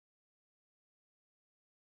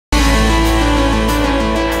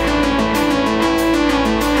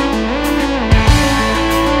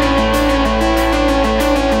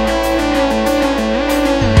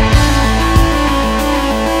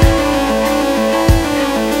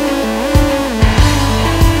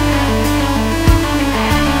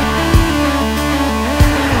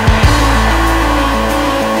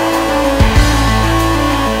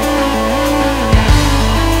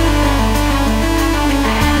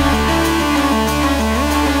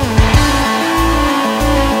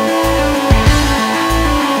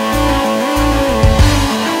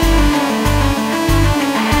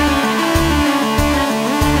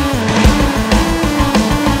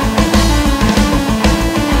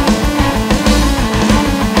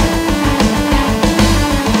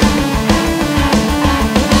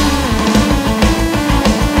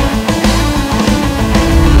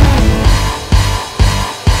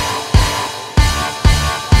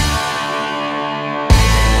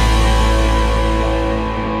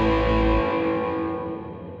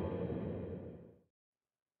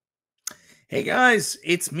Hey guys,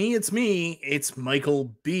 it's me, it's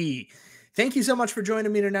Michael B. Thank you so much for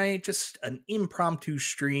joining me tonight. Just an impromptu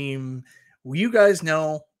stream. Well, you guys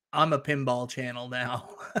know I'm a pinball channel now.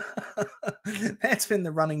 That's been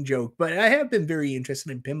the running joke, but I have been very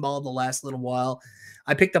interested in pinball the last little while.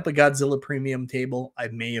 I picked up a Godzilla premium table. I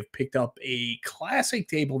may have picked up a classic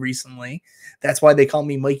table recently. That's why they call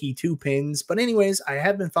me Mikey Two Pins. But anyways, I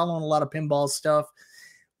have been following a lot of pinball stuff.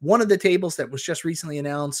 One of the tables that was just recently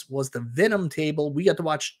announced was the Venom table. We got to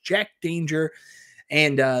watch Jack Danger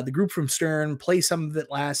and the group from Stern play some of it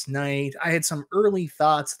last night. I had some early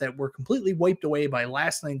thoughts that were completely wiped away by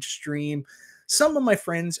last night's stream. Some of my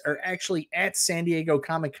friends are actually at San Diego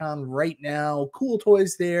Comic-Con right now. Cool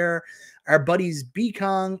toys there. Our buddies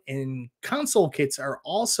B-Kong and Console Kits are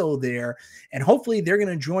also there. And hopefully they're going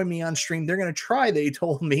to join me on stream. They're going to try, they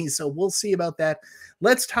told me. So we'll see about that.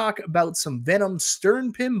 Let's talk about some Venom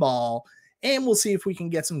Stern Pinball. And we'll see if we can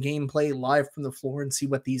get some gameplay live from the floor and see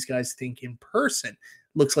what these guys think in person.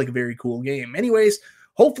 Looks like a very cool game. Anyways,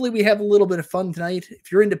 hopefully we have a little bit of fun tonight. If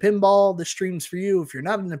you're into pinball, this stream's for you. If you're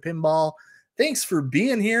not into pinball, thanks for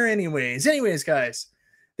being here anyways. Anyways, guys,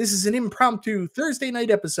 this is an impromptu Thursday night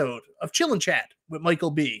episode of Chill and Chat with Michael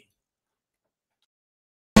B.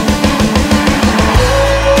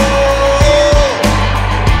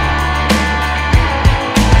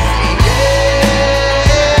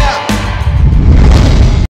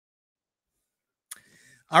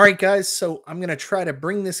 All right, guys, so I'm going to try to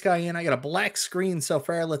bring this guy in. I got a black screen so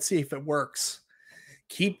far. Let's see if it works.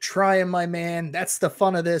 Keep trying, my man. That's the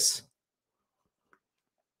fun of this.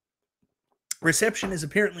 Reception is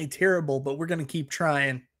apparently terrible, but we're going to keep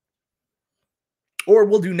trying. Or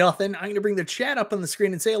we'll do nothing. I'm going to bring the chat up on the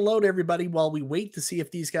screen and say hello to everybody while we wait to see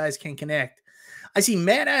if these guys can connect. I see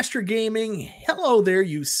Matt Astor Gaming. Hello there,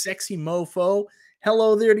 you sexy mofo.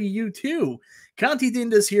 Hello there to you, too. Conti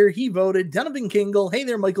Dinda's here. He voted. Donovan Kingle. Hey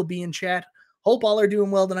there, Michael B in chat. Hope all are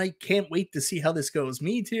doing well tonight. Can't wait to see how this goes.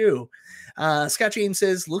 Me too. Scott James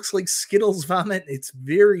says, looks like Skittles vomit. It's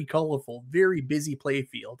very colorful. Very busy play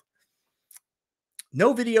field.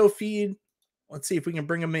 No video feed. Let's see if we can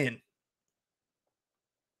bring them in.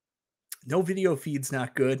 No video feed's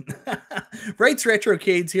not good. Rights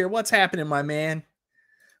Retrocades here. What's happening, my man?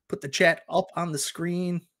 Put the chat up on the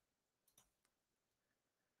screen.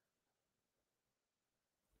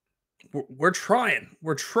 We're trying.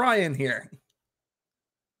 We're trying here.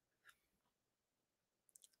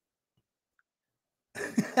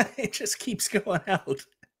 It just keeps going out.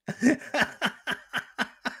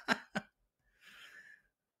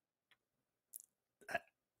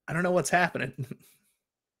 I don't know what's happening.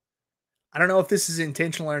 I don't know if this is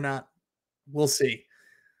intentional or not. We'll see.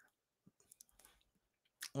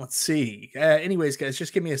 Let's see. Anyways, guys,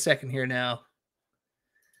 just give me a second here now.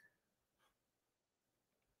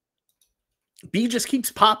 B just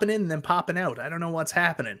keeps popping in and then popping out. I don't know what's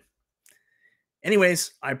happening.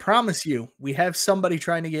 Anyways, I promise you, we have somebody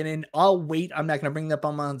trying to get in. I'll wait. I'm not going to bring them up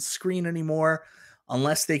on screen anymore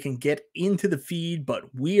unless they can get into the feed. But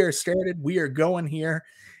we are started. We are going here.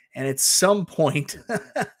 And at some point,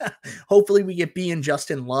 hopefully we get B and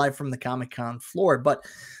Justin live from the Comic-Con floor. But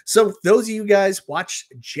so those of you guys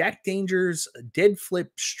watched Jack Danger's Dead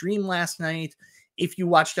Flip stream last night. If you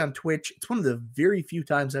watched on Twitch, it's one of the very few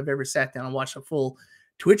times I've ever sat down and watched a full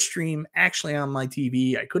Twitch stream actually on my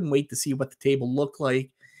TV. I couldn't wait to see what the table looked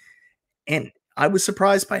like. And I was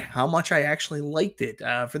surprised by how much I actually liked it.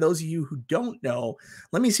 For those of you who don't know,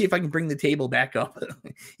 let me see if I can bring the table back up.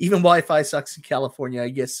 Even Wi-Fi sucks in California, I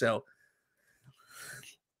guess so.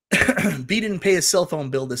 B didn't pay his cell phone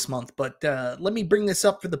bill this month, but let me bring this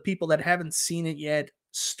up for the people that haven't seen it yet.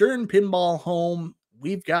 Stern Pinball home.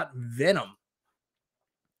 We've got Venom.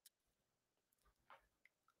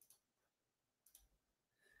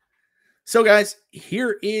 So, guys,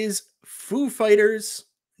 here is Foo Fighters,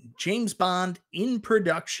 James Bond in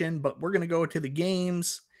production, but we're going to go to the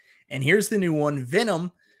games. And here's the new one,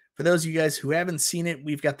 Venom. For those of you guys who haven't seen it,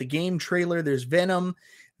 we've got the game trailer. There's Venom.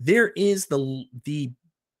 There is the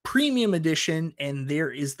premium edition, and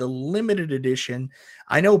there is the limited edition.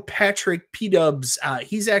 I know Patrick P-Dubs,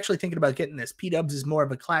 he's actually thinking about getting this. P-Dubs is more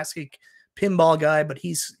of a classic pinball guy, but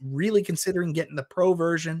he's really considering getting the pro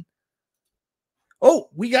version. Oh,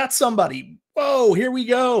 we got somebody. Whoa, here we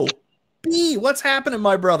go. B, what's happening,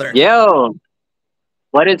 my brother? Yo,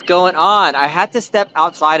 what is going on? I had to step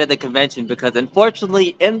outside of the convention because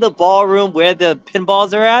unfortunately in the ballroom where the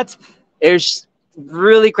pinballs are at, there's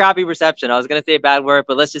really crappy reception. I was going to say a bad word,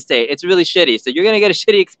 but let's just say it's really shitty. So you're going to get a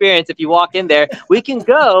shitty experience if you walk in there. We can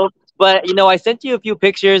go, But you know, I sent you a few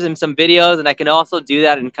pictures and some videos, and I can also do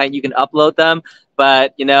that, and you can upload them.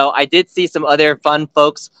 But you know, I did see some other fun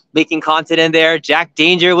folks making content in there. Jack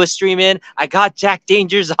Danger was streaming. I got Jack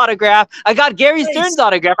Danger's autograph. I got Gary Stern's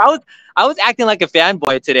autograph. I was acting like a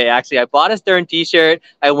fanboy today. Actually, I bought a Stern T-shirt.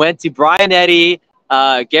 I went to Brian Eddy,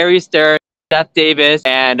 Gary Stern, Jeff Davis,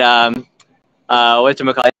 and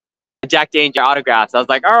whatchamacallit, Jack Danger autographs. I was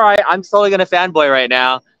like, all right, I'm totally gonna fanboy right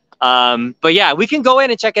now. But yeah, we can go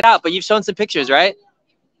in and check it out. But you've shown some pictures, right?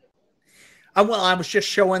 Well, I was just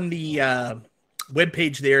showing the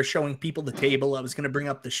webpage there, showing people the table. I was going to bring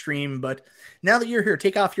up the stream, but now that you're here,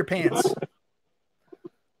 take off your pants.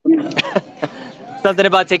 Something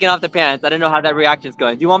about taking off the pants. I don't know how that reaction's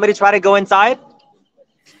going. Do you want me to try to go inside?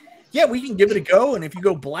 Yeah, we can give it a go. And if you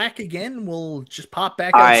go black again, we'll just pop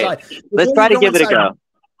back All outside. right. Let's try to give it a go.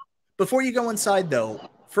 Before you go inside, though,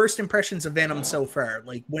 first impressions of Venom so far.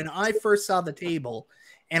 Like when I first saw the table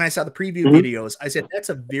and I saw the preview videos, I said, that's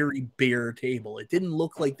a very bare table. It didn't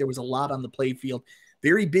look like there was a lot on the play field.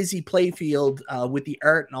 Very busy play field with the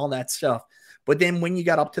art and all that stuff. But then when you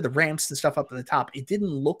got up to the ramps and stuff up at the top, it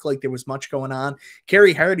didn't look like there was much going on.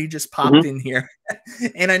 Kerry Hardy just popped in here.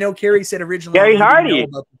 And I know Kerry said originally Kerry Hardy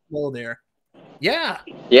about the flow there. Yeah.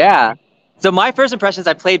 Yeah. So my first impressions,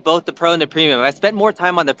 I played both the Pro and the Premium. I spent more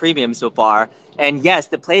time on the Premium so far. And yes,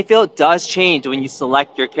 the playfield does change when you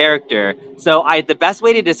select your character. So the best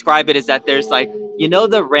way to describe it is that there's like, you know,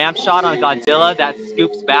 the ramp shot on Godzilla that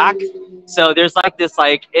scoops back. So there's like this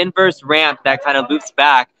like inverse ramp that kind of loops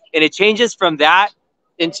back. And it changes from that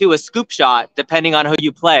into a scoop shot, depending on who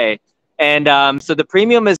you play. And so the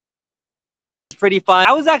Premium is pretty fun.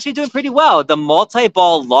 I was actually doing pretty well. The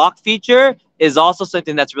multi-ball lock feature is also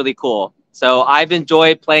something that's really cool. So I've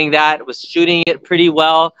enjoyed playing that, was shooting it pretty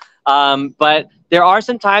well. But there are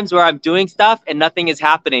some times where I'm doing stuff and nothing is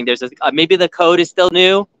happening. There's maybe the code is still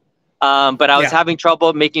new, but I was having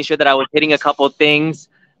trouble making sure that I was hitting a couple of things.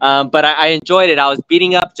 But I enjoyed it. I was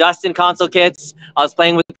beating up Justin Console Kits. I was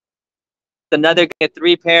playing with another guy,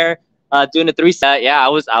 3-pair, doing a 3-set. Yeah,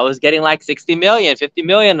 I was getting like 60 million, 50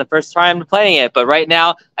 million the first time playing it. But right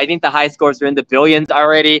now, I think the high scores are in the billions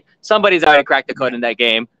already. Somebody's already cracked the code in that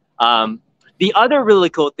game. The other really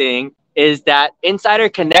cool thing is that Insider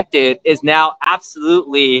Connected is now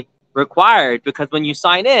absolutely required, because when you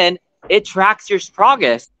sign in, it tracks your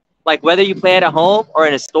progress. Like whether you play it at home or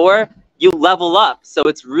in a store, you level up. So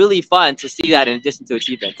it's really fun to see that in addition to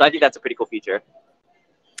achievements. So I think that's a pretty cool feature.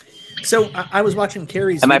 So I was watching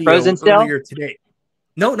Kerry's Am I video frozen still? earlier today.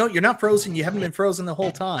 No, you're not frozen. You haven't been frozen the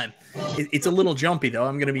whole time. It's a little jumpy, though.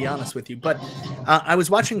 I'm going to be honest with you. But I was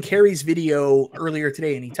watching Kerry's video earlier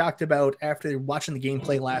today, and he talked about after watching the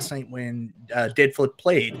gameplay last night when Deadfoot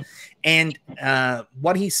played. And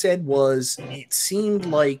what he said was it seemed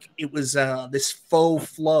like it was this faux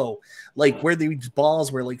flow, like where these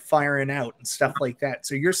balls were like firing out and stuff like that.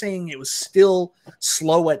 So you're saying it was still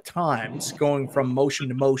slow at times, going from motion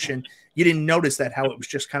to motion. You didn't notice that, how it was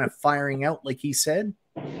just kind of firing out like he said?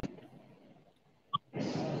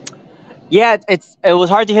 Yeah, it was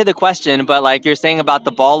hard to hear the question, but like you're saying about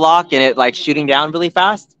the ball lock and it like shooting down really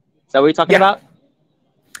fast. Is that what you're talking about?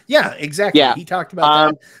 Yeah, exactly. Yeah. He talked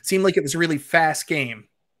about that. Seemed like it was a really fast game.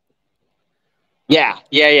 Yeah.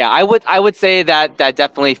 I would say that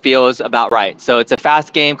definitely feels about right. So it's a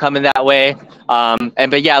fast game coming that way.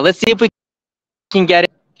 But yeah, let's see if we can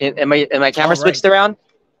get it. Am my camera switched around?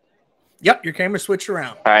 Yep, your camera switched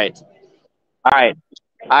around. All right.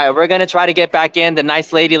 We're gonna try to get back in. The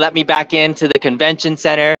nice lady let me back into the convention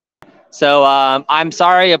center. So I'm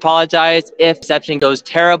sorry, apologize if reception goes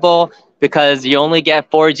terrible, because you only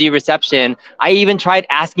get 4G reception. I even tried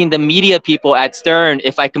asking the media people at Stern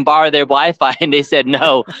if I can borrow their Wi-Fi, and they said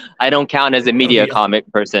no, I don't count as a media comic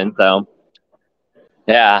person. So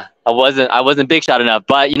yeah, I wasn't big shot enough.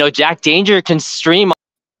 But you know, Jack Danger can stream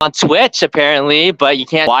on Twitch apparently, but you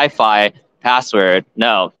can't Wi-Fi password.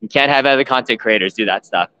 No, you can't have other content creators do that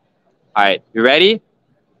stuff. All right, you ready?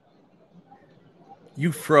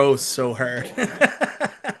 You froze so hard.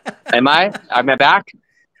 Am I back?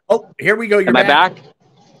 Oh, here we go. You're I back?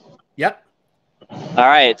 Yep. All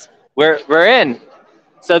right, we're in.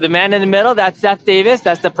 So the man in the middle, that's Seth Davis.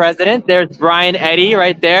 That's the president. There's Brian Eddy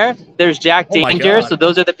right there. There's Jack Danger. So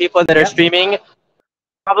those are the people that are streaming.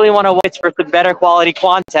 Probably want to wait for some better quality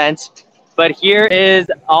content. But here is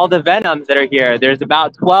all the Venoms that are here. There's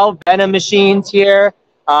about 12 Venom machines here,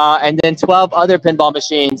 and then 12 other pinball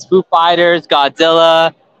machines. Foo Fighters,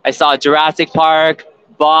 Godzilla. I saw Jurassic Park,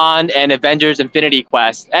 Bond, and Avengers Infinity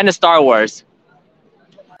Quest, and a Star Wars.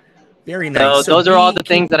 Very nice. So those are all the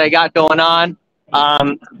things that I got going on.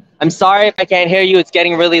 I'm sorry if I can't hear you. It's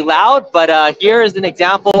getting really loud, but here is an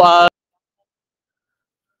example of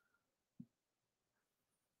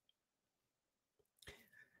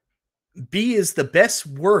B is the best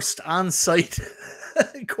worst on-site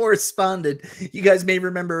correspondent. You guys may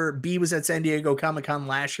remember B was at San Diego Comic-Con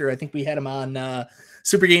last year. I think we had him on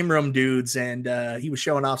Super Game Room Dudes, and he was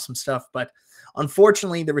showing off some stuff, but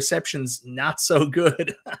unfortunately the reception's not so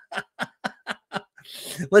good.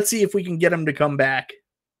 Let's see if we can get him to come back.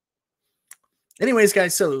 Anyways,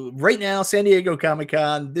 guys, so right now, San Diego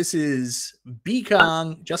Comic-Con, this is B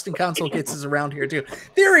Kong. Justin Console Kits is around here too.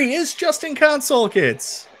 There he is, Justin Console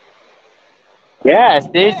Kits. yes,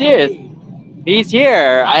 there he is. He's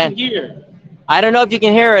here. I'm here. I don't know if you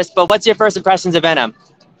can hear us, but what's your first impressions of Venom?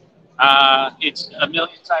 It's a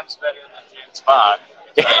million times better than James Bond.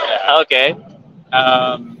 Okay.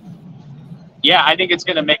 Yeah, I think it's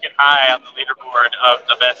going to make it high on the leaderboard of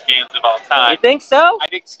the best games of all time. You think so? I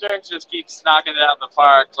think Stern just keeps knocking it out of the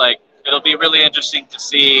park. Like, it'll be really interesting to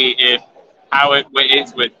see how it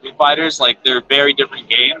is with Foo Fighters. Like, they're very different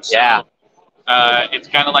games. Yeah. It's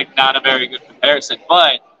kind of like not a very good comparison,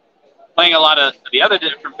 but playing a lot of the other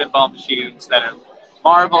different pinball machines that are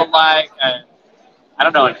Marvel-like, and I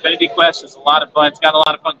don't know, Infinity Quest is a lot of fun. It's got a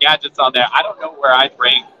lot of fun gadgets on there. I don't know where I'd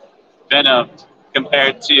rank Venom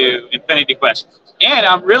compared to Infinity Quest. And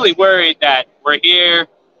I'm really worried that we're here,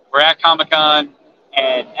 we're at Comic-Con,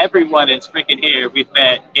 and everyone is freaking here. We've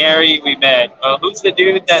met Gary, we met, who's the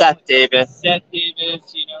dude that... Seth Davis. Seth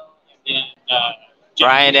Davis, you know, and then...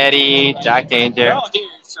 Brian Eddy, Jack Danger. They're all here,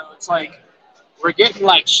 so it's like, we're getting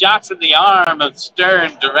like shots in the arm of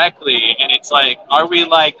Stern directly, and it's like, are we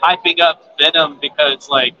like hyping up Venom because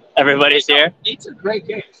like... Everybody's here? It's a great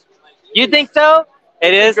game. You think so?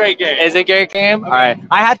 It is? Great game. Is it a great game? All right.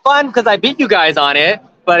 I had fun because I beat you guys on it,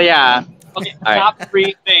 but yeah. Okay, All top right.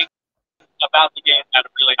 3 things about the game that are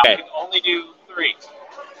really Okay. I can only do 3.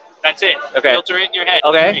 That's it. Okay. Filter it in your head.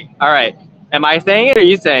 Okay. 3. All right. Am I saying it or are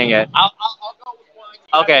you saying it? I'll go with one.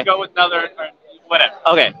 You Okay. have to go with another or whatever.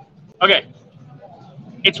 Okay. Okay.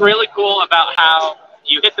 It's really cool about how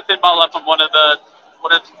you hit the pinball up on one of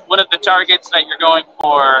the targets that you're going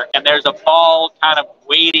for, and there's a ball kind of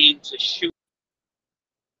waiting to shoot.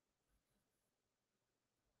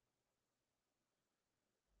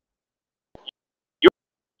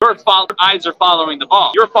 Your eyes are following the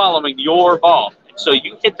ball. You're following your ball. So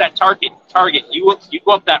you hit that target. You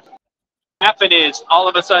go up that. What happen is all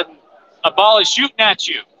of a sudden a ball is shooting at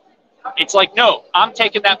you. It's like, no, I'm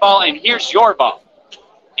taking that ball and here's your ball.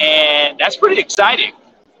 And that's pretty exciting.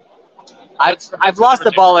 I've lost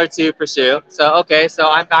a ball or two for Sue. So okay, so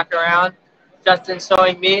I'm back around. Justin's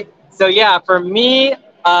showing me. So yeah, for me,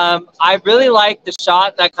 I really like the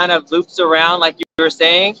shot that kind of loops around, like you were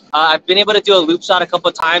saying. I've been able to do a loop shot a couple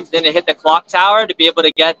of times, then to hit the clock tower to be able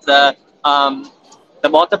to get the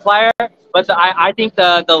multiplier. But I think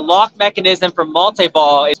the lock mechanism for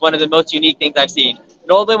multi-ball is one of the most unique things I've seen.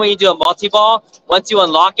 Normally when you do a multi-ball, once you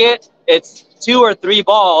unlock it, it's 2 or 3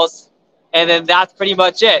 balls, and then that's pretty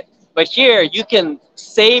much it. But here, you can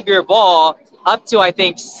save your ball up to, I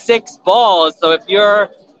think, 6 balls. So if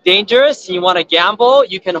you're dangerous and you want to gamble,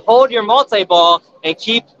 you can hold your multi-ball and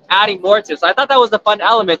keep adding more to it. So I thought that was a fun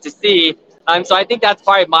element to see. So I think that's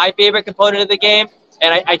probably my favorite component of the game.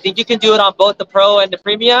 And I think you can do it on both the Pro and the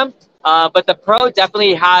Premium. But the Pro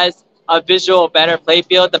definitely has a visual better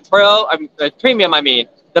playfield. The Premium, I mean.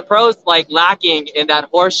 The Pro's like lacking in that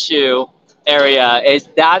horseshoe area.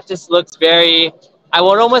 That just looks very, I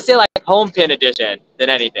would almost say like home pin edition than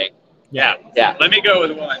anything. Yeah. Yeah. Let me go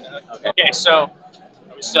with one. Okay, so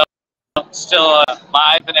are we still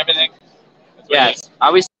live and everything? Yes.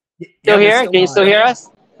 Are we still here? Can you still hear us?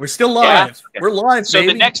 We're still live. Yeah. We're live, So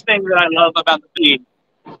baby. the next thing that I love about the feed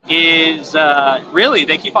is really,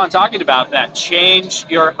 they keep on talking about that. Change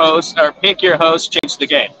your host, or pick your host, change the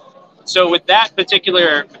game. So with that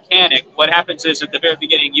particular mechanic, what happens is at the very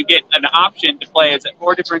beginning, you get an option to play as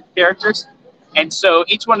 4 different characters. And so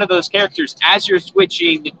each one of those characters, as you're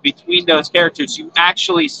switching between those characters, you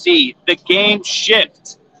actually see the game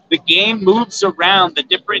shift. The game moves around. The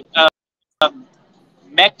different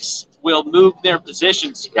mechs will move their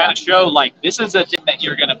positions to kind of show, like, this is a thing that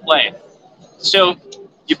you're going to play. So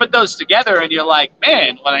you put those together and you're like,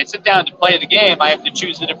 man, when I sit down to play the game, I have to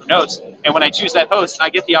choose a different host. And when I choose that host, I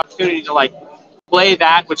get the opportunity to like play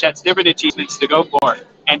that, which has different achievements to go for.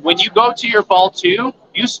 And when you go to your ball 2,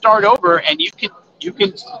 you start over and you can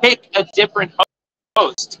pick a different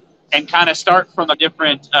host and kind of start from a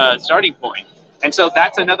different starting point. And so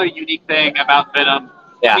that's another unique thing about Venom.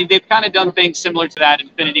 Yeah. I mean, they've kind of done things similar to that in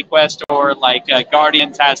Infinity Quest, or like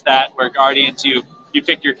Guardians has that, where Guardians, you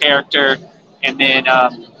pick your character And then,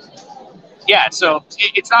 yeah, so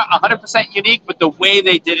it's not 100% unique, but the way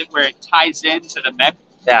they did it where it ties into the mech,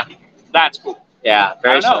 Yeah. that's cool. Yeah,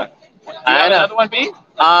 very I don't know. sure. Do you have another one, B?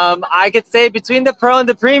 I could say between the Pro and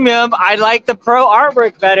the Premium, I like the Pro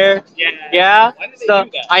artwork better. Yeah. Why did they So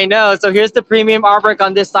do that? I know. So here's the Premium artwork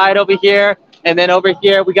on this side over here, and then over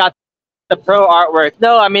here we got the Pro artwork.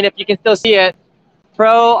 No, I mean if you can still see it,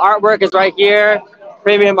 Pro artwork is right here.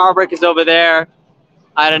 Premium artwork is over there.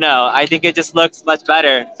 I don't know. I think it just looks much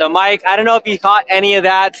better. So Mike, I don't know if you caught any of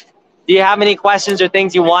that. Do you have any questions or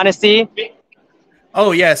things you want to see?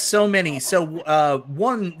 Oh, yes, so many. So,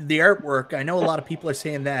 one, the artwork, I know a lot of people are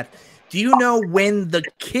saying that. Do you know when the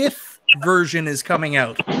Kith version is coming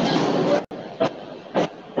out? The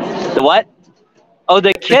what? Oh,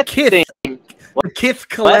 the Kith thing. The Kith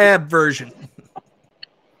collab version.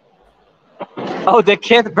 Oh, the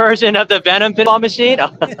Kith version of the Venom pinball machine?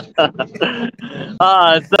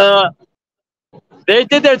 So they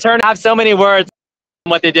did their turn to have so many words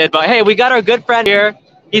on what they did. But hey, we got our good friend here.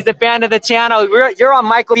 He's a fan of the channel. You're on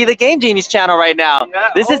Michael B. the Game Genius channel right now.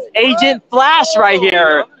 Yeah. This is Agent Flash right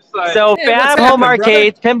here. So Hey, fan of Home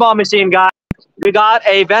Arcade's pinball machine guy. We got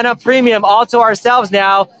a Venom Premium all to ourselves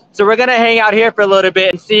now. So we're going to hang out here for a little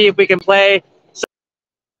bit and see if we can play.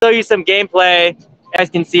 Show you some gameplay. You guys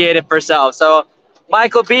can see it for yourself. So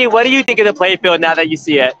Michael B., what do you think of the playfield now that you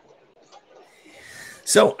see it?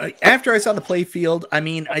 So after I saw the playfield, I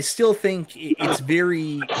mean, I still think it's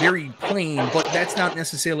very, very plain, but that's not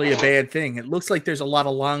necessarily a bad thing. It looks like there's a lot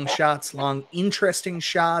of long shots, long, interesting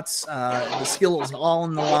shots. The skill is all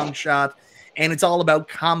in the long shot, and it's all about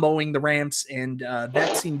comboing the ramps, and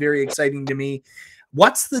that seemed very exciting to me.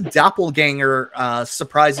 What's the doppelganger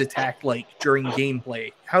surprise attack like during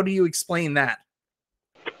gameplay? How do you explain that?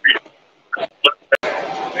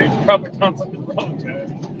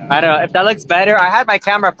 I don't know if that looks better. I had my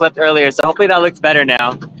camera flipped earlier, so hopefully that looks better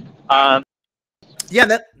now. Yeah,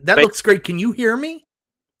 that looks great. Can you hear me?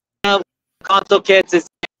 Console kits is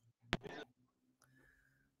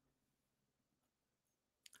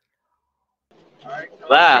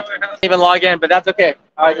wow. Can't even log in, but that's okay.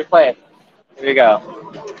 All right, you play it. Here we go.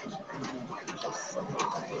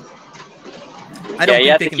 I don't Yeah,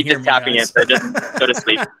 you have to think they keep can hear just me, tapping guys. it, so just go to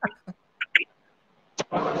sleep.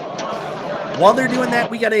 While they're doing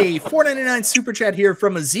that, we got a $4.99 super chat here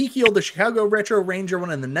from Ezekiel, the Chicago Retro Ranger,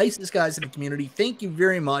 one of the nicest guys in the community. Thank you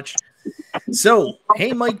very much. So,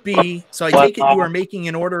 hey, Mike B. So I take it you are making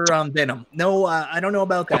an order on Venom. No, I don't know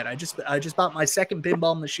about that. I just bought my second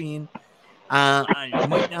pinball machine. I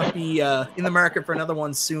might not be in the market for another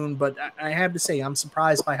one soon, but I have to say I'm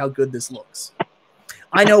surprised by how good this looks.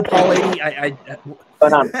 I know, Paul 80.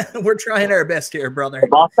 We're trying our best here, brother.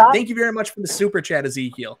 Thank you very much for the super chat,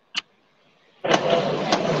 Ezekiel.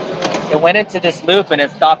 It went into this loop and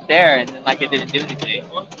it stopped there, and then like it didn't do anything.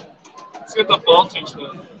 Let's get the voltage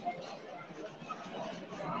though.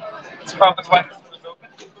 It's probably why it's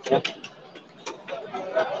open.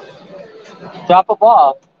 Drop a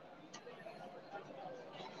ball.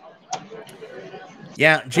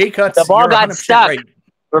 Yeah, J Cuts. The ball got stuck. Right.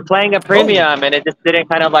 We're playing a premium, and it just didn't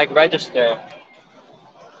kind of like register.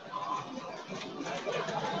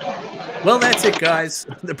 Well, that's it, guys.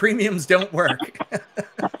 The premiums don't work.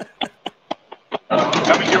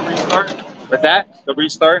 Can we do a restart? What's that? The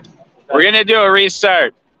restart? We're going to do a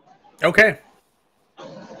restart. Okay.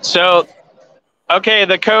 So, okay,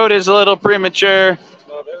 the code is a little premature.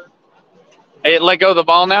 Hey, let go of the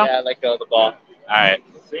ball now? Yeah, let go of the ball. All right.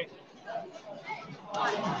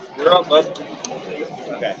 You're up, bud.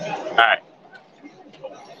 Okay. All right.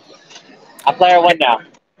 I'm player one now.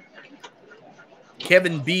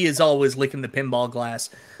 Kevin B is always licking the pinball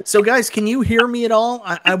glass. So, guys, can you hear me at all?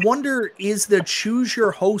 I wonder, is the choose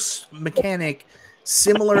your host mechanic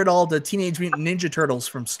similar at all to Teenage Mutant Ninja Turtles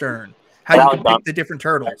from Stern? How you can pick the different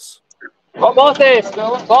turtles? Oh, ball save.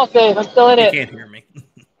 Ball save. I'm still in You it. can't hear me.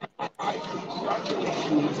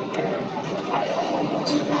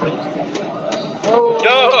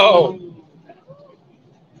 No!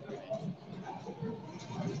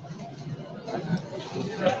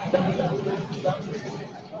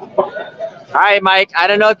 All right, Mike. I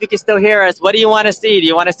don't know if you can still hear us. What do you want to see? Do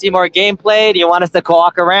you want to see more gameplay? Do you want us to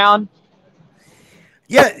walk around?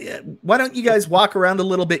 Yeah, why don't you guys walk around a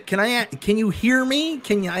little bit? Can you hear me?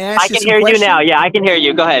 Can I ask you some questions? I can hear you now. Yeah, I can hear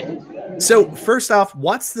you. Go ahead. So, first off,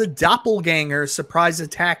 what's the doppelganger surprise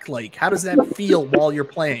attack like? How does that feel while you're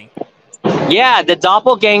playing? Yeah, the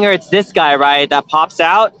doppelganger, it's this guy, right, that pops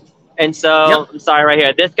out. And so, yep. I'm sorry, right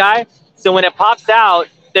here, this guy. So when it pops out,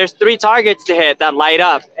 there's 3 targets to hit that light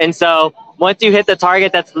up. And so once you hit the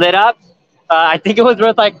target that's lit up, I think it was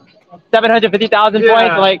worth like 750,000 Yeah,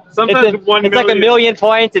 points. Like sometimes it's like 1 million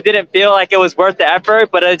points. It didn't feel like it was worth the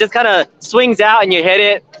effort, but it just kind of swings out and you hit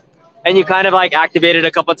it, and you kind of like activate it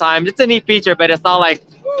a couple times. It's a neat feature, but it's not like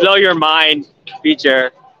blow your mind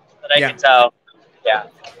feature that I can tell. Yeah.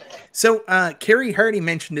 So Carrie Hardy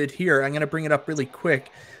mentioned it here. I'm going to bring it up really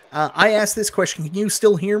quick. I asked this question. Can you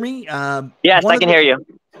still hear me? Yes, I can hear you.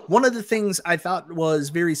 One of the things I thought was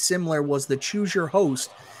very similar was the choose your host.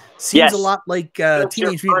 Seems a lot like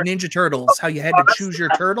Teenage Mutant Ninja Turtles, how you had to choose your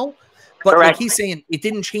turtle. But like he's saying, it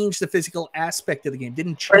didn't change the physical aspect of the game,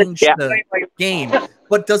 didn't change the game.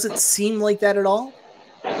 But does it seem like that at all?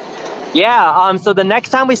 Yeah. So the next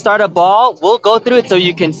time we start a ball, we'll go through it so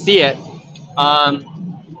you can see it.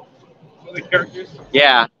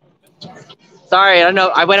 Yeah. Sorry, I don't know.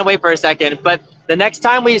 I went away for a second. But the next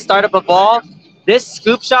time we start up a ball, this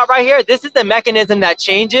scoop shot right here, this is the mechanism that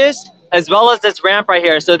changes, as well as this ramp right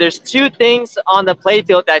here. So there's two things on the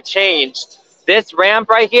playfield that changed. This ramp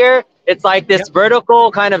right here, it's like this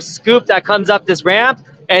vertical kind of scoop that comes up this ramp,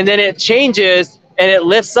 and then it changes and it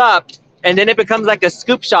lifts up, and then it becomes like a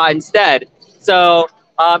scoop shot instead. So,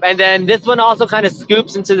 and then this one also kind of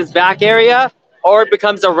scoops into this back area, or it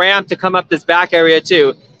becomes a ramp to come up this back area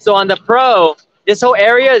too. So on the Pro, this whole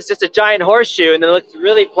area is just a giant horseshoe, and it looks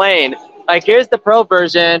really plain. Like here's the Pro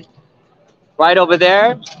version right over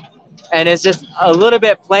there, and it's just a little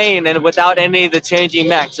bit plain and without any of the changing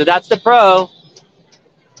mech. So that's the Pro.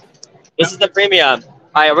 This is the Premium.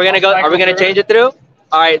 All right, we're gonna go. Are we gonna change it through?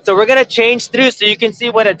 All right, so we're gonna change through so you can see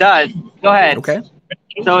what it does. Go ahead. Okay.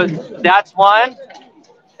 So that's 1,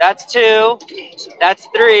 that's 2, that's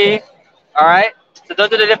 3. All right. So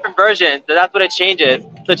those are the different versions. So that's what it changes.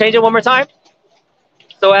 So change it one more time.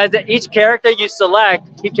 So as each character you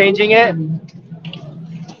select, keep changing it.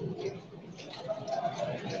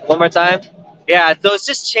 One more time. Yeah, so it's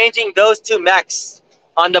just changing those two mechs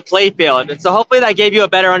on the playfield. And so hopefully that gave you a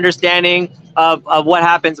better understanding of what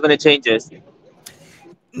happens when it changes.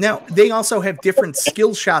 Now, they also have different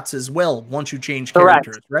skill shots as well once you change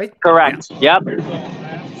characters, right? Correct. Yeah. Yep.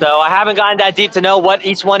 So I haven't gotten that deep to know what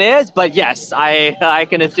each one is, but yes, I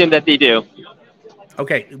can assume that they do.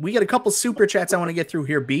 Okay, we got a couple super chats I want to get through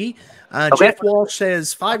here, B. Jeff Walsh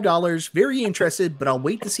says, $5, very interested, but I'll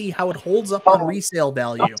wait to see how it holds up on resale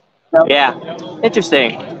value. Yeah,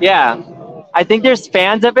 interesting. Yeah, I think there's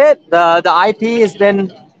fans of it. The IP has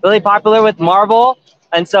been really popular with Marvel,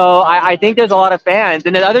 and so I think there's a lot of fans.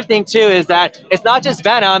 And the other thing, too, is that it's not just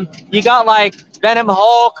Venom. You got, like, Venom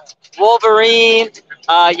Hulk, Wolverine,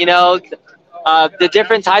 you know, the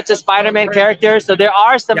different types of Spider-Man characters. So there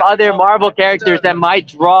are some other Marvel characters that might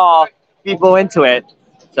draw people into it.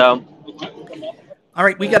 So, all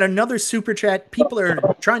right, we got another super chat. People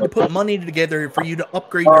are trying to put money together for you to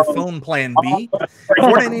upgrade your phone plan, B.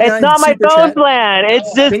 It's not my phone plan.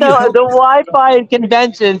 It's just the Wi-Fi in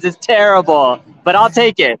conventions is terrible. But I'll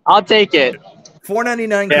take it. I'll take it. $4.99.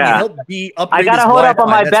 Can you help B upgrade? I gotta hold up on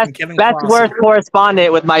my best worst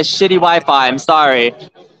correspondent with my shitty Wi-Fi. I'm sorry.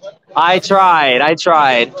 I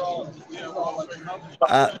tried.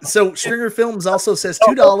 So Stringer Films also says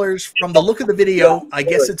 $2 from the look of the video. I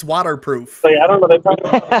guess it's waterproof. I don't know.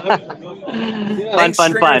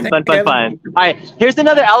 Fun. All right, here's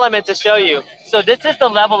another element to show you. So this is the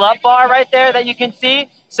level up bar right there that you can see.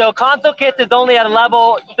 So Console Kits is only at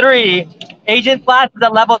level 3. Agent Flash is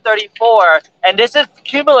at level 34. And this is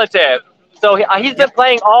cumulative. So he's been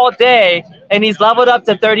playing all day, and he's leveled up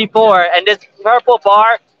to 34. And this purple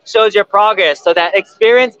bar shows your progress. So that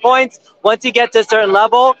experience points, once you get to a certain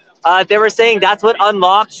level, they were saying that's what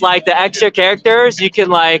unlocks like the extra characters. You can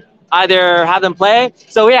like either have them play.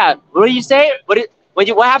 So yeah, what do you say? What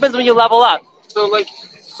happens when you level up? So like,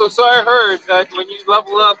 so I heard that when you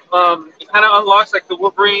level up, it kind of unlocks like the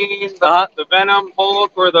Wolverine, the Venom,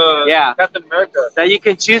 Hulk, or the Captain America. So you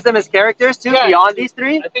can choose them as characters too, beyond these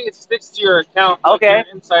 3? I think it sticks to your account, okay, like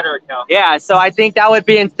your insider account. Yeah, so I think that would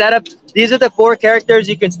be instead of, these are the 4 characters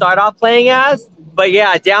you can start off playing as, but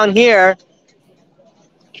yeah, down here,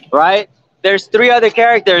 right, there's 3 other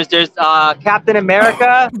characters. There's Captain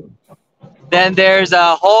America, then there's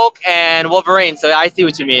Hulk and Wolverine. So I see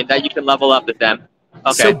what you mean, that you can level up with them.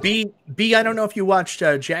 Okay. So B, I don't know if you watched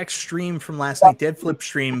Jack's stream from last night, Dead Flip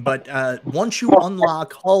stream, but once you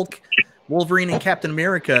unlock Hulk, Wolverine, and Captain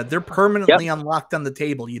America, they're permanently unlocked on the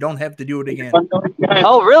table. You don't have to do it again.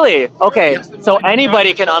 Oh, really? Okay. So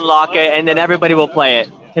anybody can unlock it, and then everybody will play it,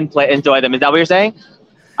 enjoy them. Is that what you're saying?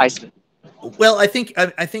 I see. Well, I think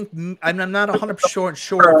I'm not 100%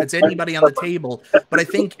 sure if it's anybody on the table, but I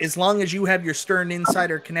think as long as you have your Stern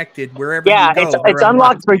Insider connected, wherever you go, it's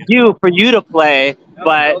unlocked for you to play,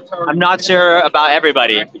 but I'm not sure about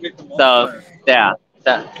everybody. So yeah.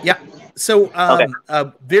 Yeah. So,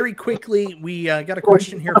 very quickly, we got a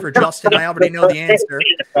question here for Justin. I already know the answer.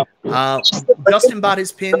 Justin bought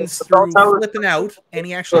his pins through flipping out, and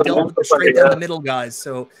he actually dealt with the straight down the middle guys.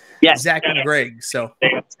 So, Zach and Greg. So,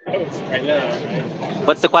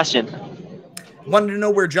 what's the question? Wanted to know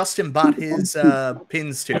where Justin bought his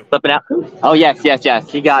pins to. Flipping out. Oh yes.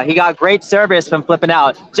 He got great service from flipping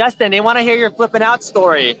out. Justin, they want to hear your flipping out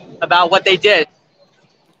story about what they did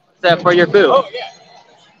for your food. Oh yeah.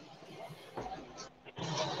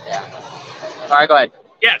 All right, go ahead.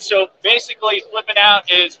 Yeah, so basically flipping out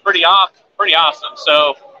is pretty awesome.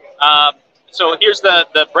 So so here's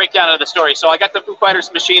the breakdown of the story. So I got the Foo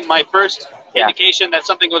Fighters machine. My first indication that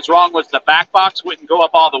something was wrong was the back box wouldn't go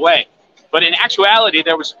up all the way. But in actuality,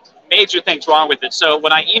 there was major things wrong with it. So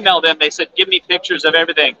when I emailed them, they said, give me pictures of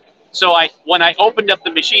everything. So when I opened up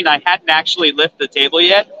the machine, I hadn't actually lifted the table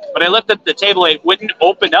yet. But I lifted the table, it wouldn't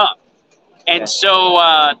open up. And so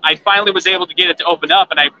I finally was able to get it to open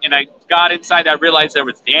up, and I got inside. I realized there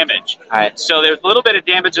was damage. All right. So there was a little bit of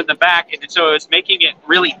damage in the back, and so it was making it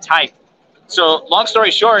really tight. So long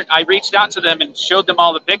story short, I reached out to them and showed them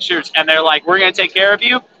all the pictures, and they're like, we're going to take care of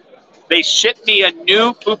you. They shipped me a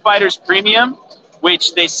new Foo Fighters Premium,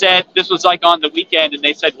 which they said, this was like on the weekend, and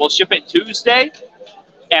they said, we'll ship it Tuesday.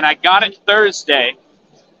 And I got it Thursday.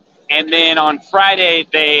 And then on Friday,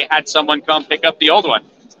 they had someone come pick up the old one.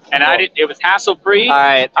 And it was hassle-free.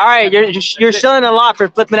 All right. You're shilling a lot for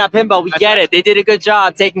flipping out pinball. We get it. They did a good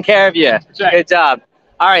job taking care of you. Right. Good job.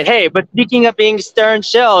 All right. Hey, but speaking of being stern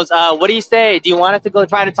shills, what do you say? Do you want us to go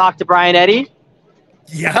try to talk to Brian Eddy?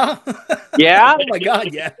 Yeah. Yeah? Oh my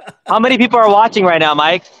God, yeah. How many people are watching right now,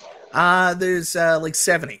 Mike? There's like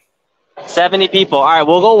 70. 70 people. All right,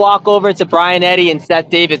 we'll go walk over to Brian Eddy and Seth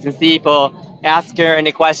Davis and see if we'll ask her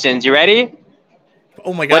any questions. You ready?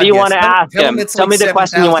 Oh my God! What do you want to ask him? Tell me the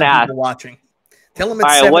question you want to ask. Watching. Tell him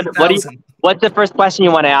it's 7,000. What's the first question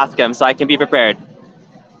you want to ask him so I can be prepared?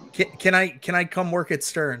 Can I come work at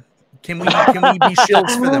Stern? Can we be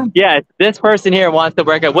shills for them? Yes, this person here wants to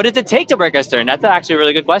work at. What does it take to work at Stern? That's actually a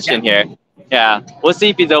really good question here. Yeah, we'll see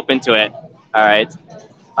if he's open to it. All right.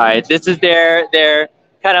 This is their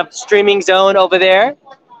kind of streaming zone over there.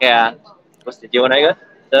 Yeah. Do you want to go to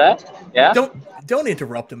that? Yeah. Don't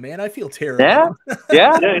interrupt him, man. I feel terrible.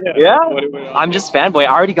 Yeah. I'm just fanboy.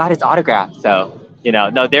 I already got his autograph, so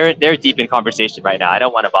no, they're deep in conversation right now. I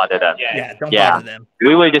don't want to bother them. Don't bother them.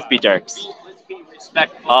 We would just be jerks.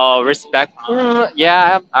 Oh, respect.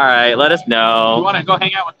 Yeah. All right. Let us know. You want to go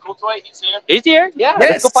hang out with Cool Toy? He's here. He's here. Yeah.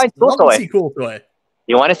 Yes. Let's go find Cool Toy. See Cool Toy.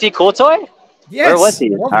 You want to see Cool Toy? Yes. Where was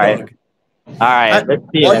he? All right. Let's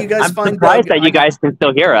see. I'm surprised that you guys can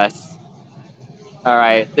still hear us. All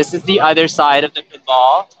right. This is the other side of the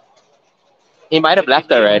pinball. He might have left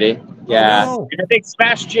already. Yeah. Oh, no. I think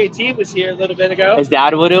Smash JT was here a little bit ago. Is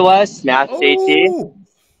that what it was? Smash JT?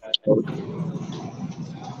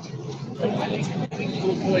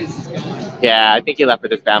 Yeah, I think he left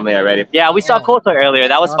with his family already. Yeah, we saw Cool Toy earlier.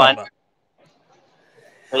 That was fun.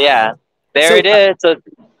 Yeah. There it is. So,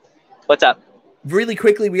 what's up? Really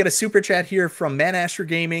quickly, we got a super chat here from Man Asher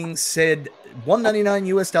Gaming. Said $1.99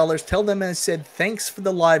 US. Tell them I said thanks for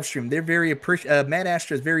the live stream. They're very Man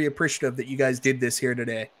Asher is very appreciative that you guys did this here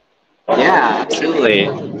today. Yeah, absolutely.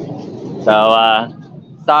 So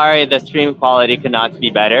sorry the stream quality could not be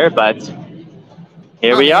better, but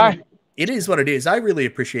here we are. It is what it is. I really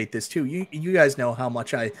appreciate this too. You guys know how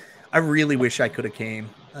much I really wish I could have came.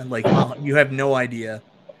 Like you have no idea.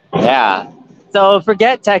 Yeah. So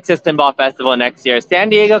forget Texas Pinball Festival next year. San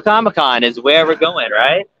Diego Comic-Con is where we're going,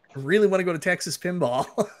 right? I really want to go to Texas Pinball.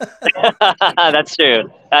 That's true.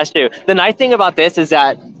 That's true. The nice thing about this is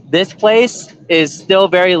that this place is still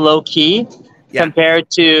very low-key compared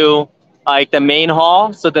to like the main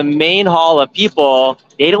hall. So the main hall of people,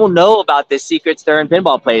 they don't know about this secret Stern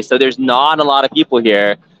Pinball place. So there's not a lot of people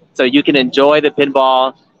here. So you can enjoy the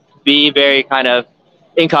pinball, be very kind of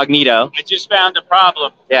incognito. I just found a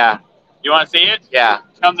problem. Yeah. You want to see it? Yeah.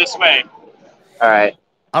 Come this way. All right.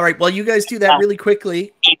 All right. Well, you guys do that really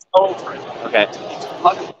quickly. It's over. Okay.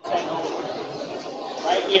 100% over.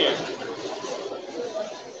 Right here.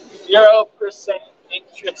 0%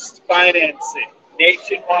 interest financing.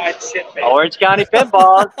 Nationwide shipping. Orange County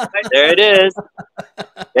Pinball. There it is.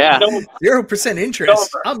 Yeah. 0%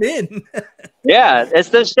 interest. I'm in. Yeah. It's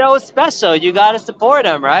the show special. You got to support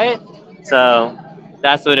them, right? So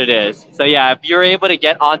that's what it is. So yeah, if you're able to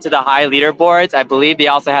get onto the high leaderboards, I believe they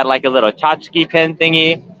also had like a little tchotchke pin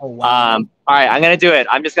thingy. Oh, wow. All right, I'm gonna do it.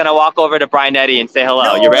 I'm just gonna walk over to Brian Eddy and say hello.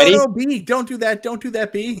 No, you ready? No, B, don't do that. Don't do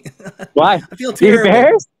that, B. Why? I feel terrible.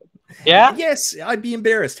 Bears? Yeah? Yes, I'd be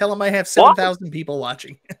embarrassed. Tell him I have 7,000 people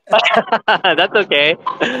watching. That's okay.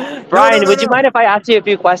 Brian, would you mind if I ask you a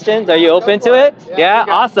few questions? Are you open to it? Yeah?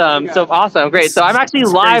 Awesome. So awesome. Great. So I'm actually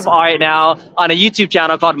live right now on a YouTube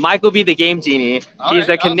channel called Michael B. the Game Genie. He's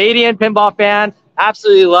a Canadian pinball fan.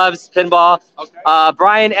 Absolutely loves pinball.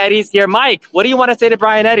 Brian Eddy's here. Mike, what do you want to say to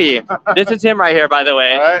Brian Eddy? This is him right here, by the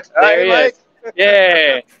way. All right. There he is.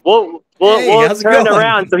 Yeah. We'll turn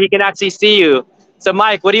around so he can actually see you. So,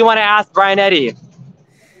 Mike, what do you want to ask Brian Eddy?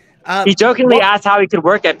 He jokingly asked how he could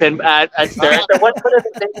work at Stern. So what are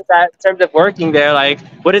the things that, in terms of working there, like,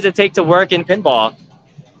 what does it take to work in pinball?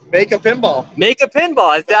 Make a pinball. Make a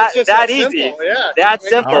pinball. Is that easy? Simple, yeah. That's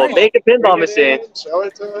simple. Right. Make a pinball machine. Show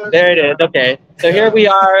it to us. There it is. Okay. So here we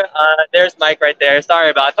are. There's Mike right there. Sorry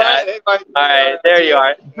about that. Hey, Mike. All right. There you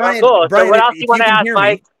are. Brian, cool. Brian, so what else do you want to ask,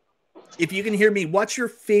 Mike? If you can hear me, what's your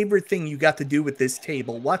favorite thing you got to do with this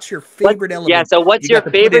table? What's your favorite element? Yeah, so what's your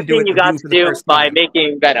favorite thing you got to do by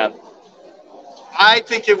making Venom? I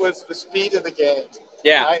think it was the speed of the game.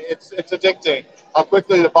 Yeah. It's addicting. How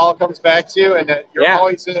quickly the ball comes back to you, and that you're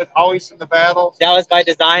always in the battle. That was by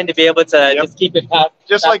design to be able to just keep it fast.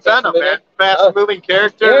 Just like Venom, man. Fast-moving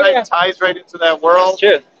character, right? Ties right into that world.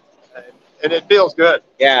 That's true. And it feels good.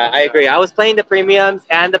 Yeah, I agree. I was playing the premiums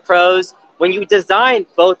and the pros. When you design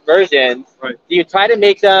both versions, do you try to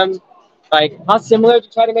make them, like, how similar do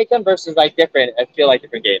you try to make them versus, like, different, I feel like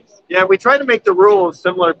different games? Yeah, we try to make the rules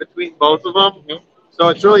similar between both of them. So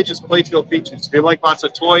it's really just playfield features. If you like lots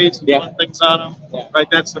of toys and fun things on them, right,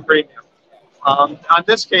 that's the premium. On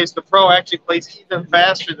this case, the pro actually plays even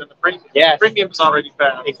faster than the premium. Yeah. The premium's already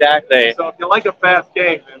fast. Exactly. So if you like a fast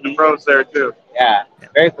game, then the pro's there too. Yeah,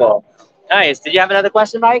 very cool. Nice. Did you have another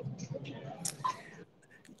question, Mike?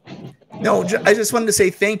 No, I just wanted to say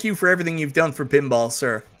thank you for everything you've done for pinball,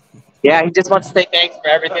 sir. Yeah, he just wants to say thanks for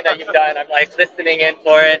everything that you've done. I'm like listening in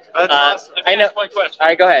for it. Awesome. I know. One question. All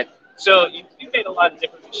right, go ahead. So you made a lot of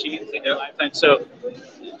different machines in your lifetime. So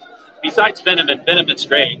besides Venom and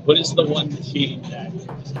Stray, what is the one machine that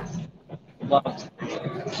you love?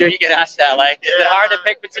 Sure, you get asked that. Like, is it hard to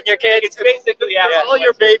pick between your kids? It's basically all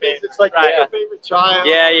your babies. It's like your favorite child.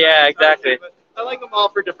 Yeah, exactly. But I like them all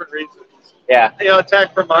for different reasons. Yeah. You know,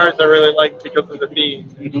 Attack from Mars I really like because of the theme.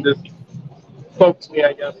 It just pokes me,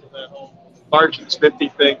 I guess, with that whole Martians 50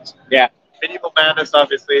 things. Yeah. Medieval Madness,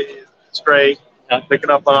 obviously, is great. Picking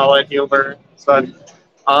up on all that humor and such.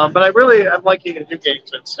 But I'm liking the new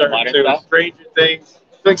games that starting too. Stranger Things,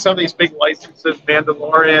 doing some of these big licenses,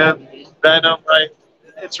 Mandalorian, Venom, right?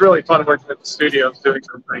 It's really fun working with the studios doing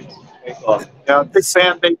some things. Cool. Yeah, big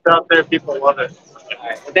fan base out there. People love it. All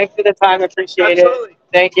right. Well, thanks for the time. Appreciate it.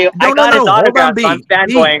 Thank you. I got his autograph, so I'm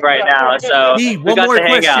fanboying right now. So we got to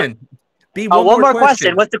hang out. One more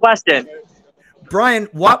question. What's the question? Brian,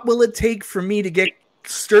 what will it take for me to get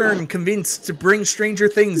Stern convinced to bring Stranger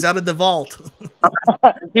Things out of the vault?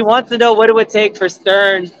 He wants to know what it would take for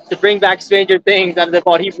Stern to bring back Stranger Things out of the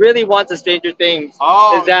vault. He really wants a Stranger Things.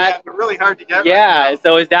 Oh, is that really hard to get? Yeah. Right,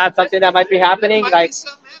 so is that something that might be happening? Like,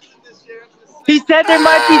 he said there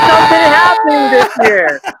might be something happening this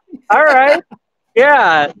year. All right.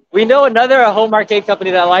 Yeah. We know another home arcade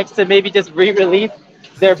company that likes to maybe just re-release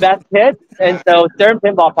their best hits. And so Stern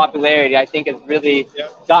Pinball popularity, I think, has really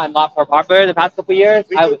gotten a lot more popular the past couple of years.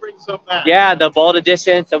 Yeah, the Vault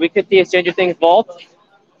edition. So we could see a Stranger Things Vault.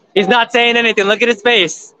 He's not saying anything. Look at his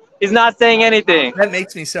face. He's not saying anything. That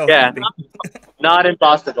makes me so happy. Not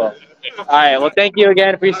impossible. All right. Well, thank you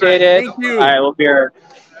again. Appreciate it. Thank you. All right. We'll be here.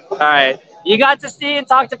 All right. You got to see and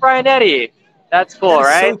talk to Brian Eddy. That's cool,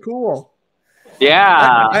 right? So cool.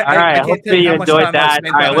 Yeah. All right. Hopefully you enjoyed that.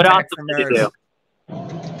 All right. What else did you do?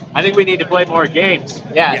 I think we need to play more games.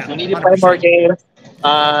 Yeah, we need to play more games.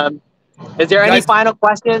 Is there any final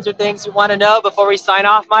questions or things you want to know before we sign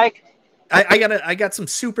off, Mike? I got some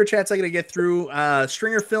super chats I gotta get through.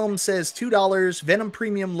 Stringer Film says $2. Venom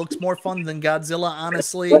Premium looks more fun than Godzilla,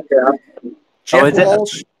 honestly.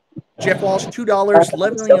 Jeff Walsh, $2.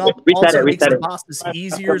 Leveling up also makes the bosses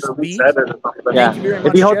easier to beat. Yeah.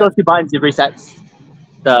 If you hold those two buttons, it resets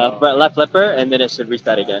the left flipper, and then it should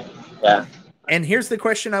reset again. Yeah. And here's the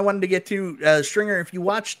question I wanted to get to, Stringer. If you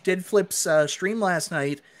watched Dead Flip's stream last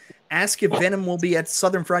night, ask if Venom will be at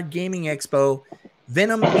Southern Fried Gaming Expo.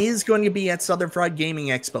 Venom is going to be at Southern Fried Gaming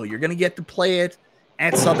Expo. You're going to get to play it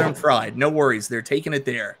at Southern Fried. No worries. They're taking it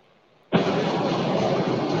there. All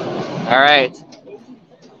right.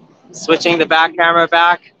 Switching the back camera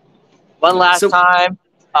back. One last time.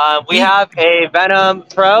 We have a Venom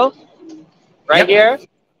Pro right here.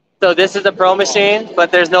 So this is a Pro machine,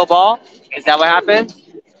 but there's no ball. Is that what happened?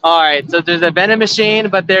 All right, so there's a Venom machine,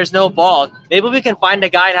 but there's no ball. Maybe we can find a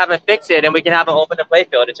guy and have him fix it, and we can have him open the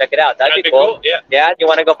playfield and check it out. That'd be cool. Yeah. Yeah, you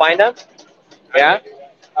want to go find him? Yeah?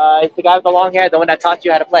 It's the guy with the long hair, the one that taught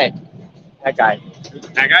you how to play. That guy.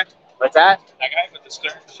 That guy? What's that? That guy with the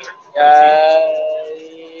Stern shirt?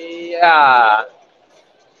 Yeah.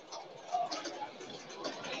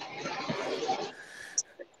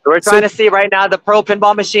 We're trying to see right now, the Pro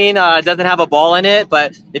Pinball machine doesn't have a ball in it,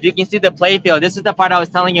 but if you can see the playfield, this is the part I was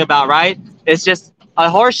telling you about, right? It's just a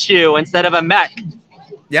horseshoe instead of a mech.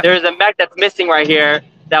 Yep. There's a mech that's missing right here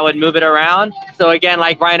that would move it around. So again,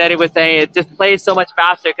 like Ryan Eddy was saying, it just plays so much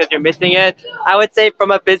faster because you're missing it. I would say from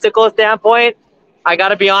a physical standpoint, I got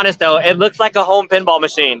to be honest though, it looks like a home pinball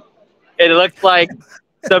machine. It looks like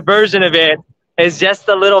the version of it is just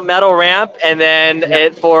a little metal ramp, and then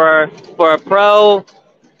it for a pro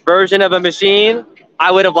version of a machine,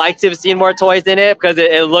 I would have liked to have seen more toys in it because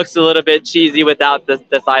it looks a little bit cheesy without the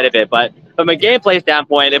side of it. But from a gameplay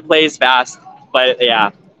standpoint, it plays fast. But yeah,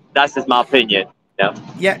 that's just my opinion.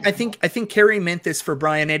 Yeah, I think Kerry meant this for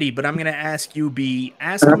Brian Eddy, but I'm gonna ask you, B.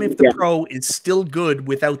 Ask him if the Pro is still good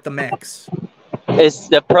without the mechs. Is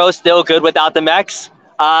the Pro still good without the mechs?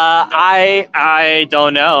 I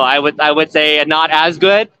don't know. I would say not as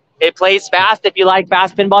good. It plays fast if you like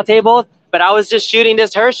fast pinball tables. But I was just shooting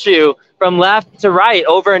this horseshoe from left to right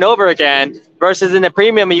over and over again, versus in the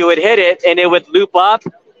premium, you would hit it and it would loop up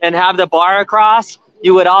and have the bar across.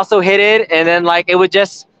 You would also hit it, and then like it would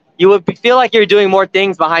just, you would feel like you're doing more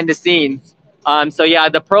things behind the scenes. So yeah,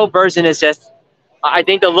 the Pro version is just, I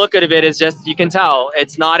think the look of it is just, you can tell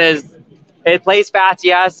it's not as, it plays fast,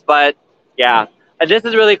 yes, but yeah. And this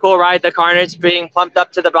is really cool, right? The Carnage being pumped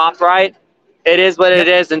up to the top right. It is what it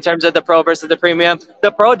is in terms of the Pro versus the premium.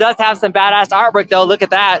 The Pro does have some badass artwork, though. Look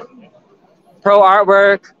at that. Pro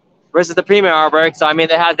artwork versus the premium artwork. So, I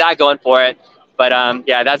mean, it has that going for it. But,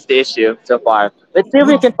 yeah, that's the issue so far. Let's see if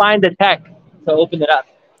we can find the tech to open it up.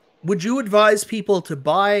 Would you advise people to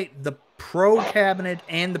buy the Pro cabinet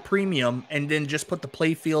and the premium and then just put the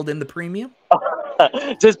playfield in the premium?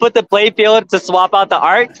 Just put the playfield to swap out the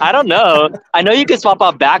art? I don't know. I know you can swap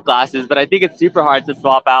out back glasses, but I think it's super hard to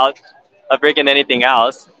swap out of freaking anything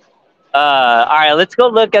else. All right, let's go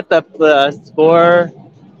look at the score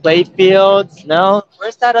playfields. No,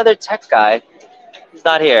 where's that other tech guy? He's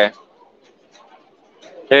not here.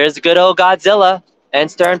 There's good old Godzilla and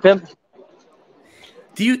Stern Pinball.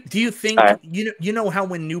 Do you think you know how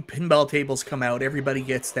when new pinball tables come out, everybody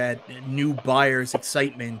gets that new buyer's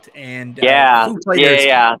excitement, and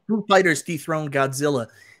Foo Fighters dethroned Godzilla.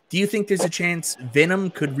 Do you think there's a chance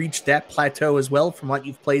Venom could reach that plateau as well from what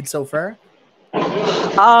you've played so far?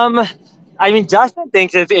 I mean, Justin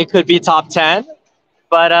thinks it could be top 10,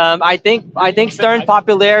 but I think Stern's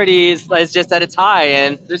popularity is just at its high,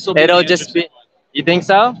 and it'll just be. You think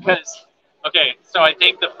so? Because okay, so I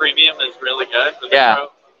think the premium is really good. Pro.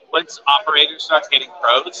 Once operators start getting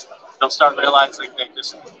pros, they'll start realizing they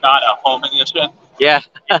just got a home edition. Yeah.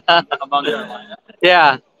 Among their lineup.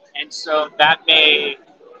 Yeah. And so that may,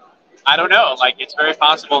 I don't know, like it's very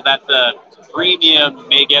possible that the premium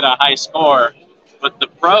may get a high score, but the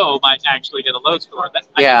Pro might actually get a low score. I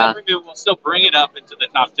think the premium will still bring it up into the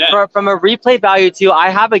top 10. From a replay value too, I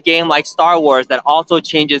have a game like Star Wars that also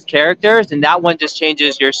changes characters, and that one just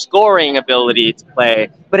changes your scoring ability to play.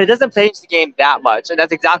 But it doesn't change the game that much, and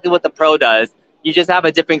that's exactly what the Pro does. You just have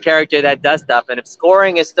a different character that does stuff, and if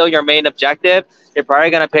scoring is still your main objective, you're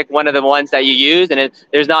probably going to pick one of the ones that you use, and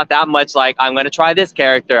there's not that much like, I'm going to try this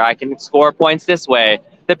character, I can score points this way.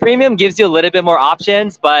 The premium gives you a little bit more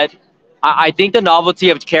options, but I think the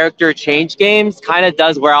novelty of character change games kind of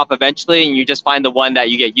does wear off eventually, and you just find the one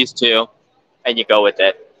that you get used to, and you go with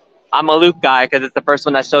it. I'm a Luke guy because it's the first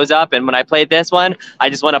one that shows up, and when I played this one, I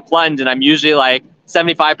just want to plunge, and I'm usually like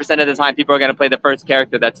 75% of the time people are going to play the first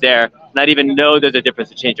character that's there, not even know there's a difference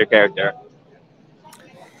to change your character.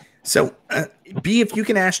 So, B, if you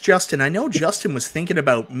can ask Justin, I know Justin was thinking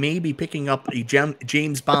about maybe picking up a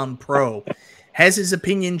James Bond Pro. Has his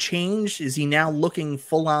opinion changed? Is he now looking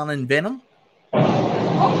full on in Venom?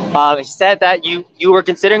 He said that you were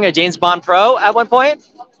considering a James Bond Pro at one point?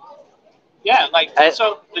 Yeah, like,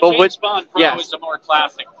 so the James Bond Pro is a more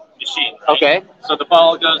classic machine, right? Okay. So the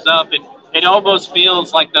ball goes up, and it almost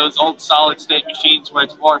feels like those old solid-state machines where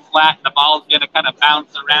it's more flat, and the ball's going to kind of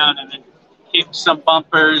bounce around and then hit some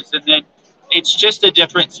bumpers, and then it's just a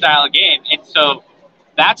different style of game. And so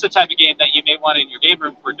that's the type of game that you may want in your game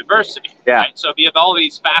room for diversity. Yeah. Right? So if you have all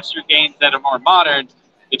these faster games that are more modern,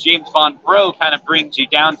 the James Bond Pro kind of brings you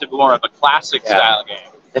down to more of a classic style game.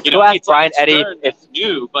 If you ask Brian Eddy, it's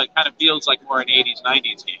new, but kind of feels like more an 80s,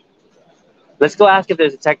 90s game. Let's go ask if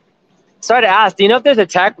there's a tech. Sorry to ask, do you know if there's a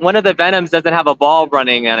tech? One of the Venoms doesn't have a ball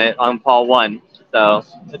running on it on Paul 1. So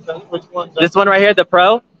Which one? this one right here, the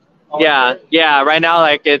Pro? Yeah, yeah. Right now,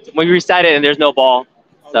 like it's when we reset it and there's no ball.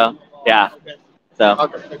 So yeah. So all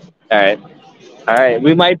right.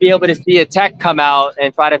 We might be able to see a tech come out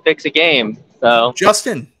and try to fix a game. So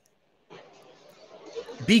Justin,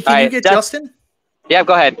 B, can you get Justin? Yeah,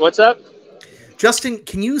 go ahead. What's up? Justin,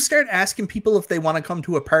 can you start asking people if they want to come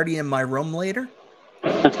to a party in my room later?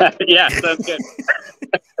 Yeah, sounds good.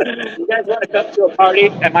 You guys want to come to a party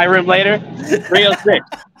at my room later? 306. You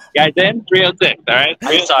guys in? 306, all right?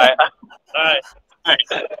 I'm sorry. All right.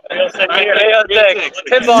 306. 306.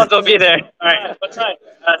 Pinballs will be there. All right. What time?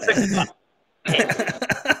 6 o'clock.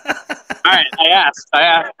 All right. I asked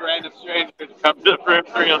a random stranger to come to room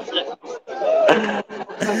 306.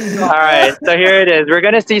 All right. So here it is. We're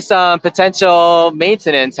going to see some potential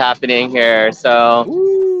maintenance happening here. So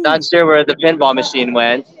not sure where the pinball machine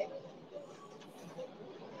went.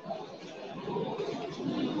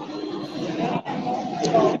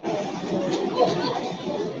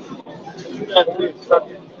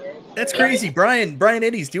 That's crazy. Brian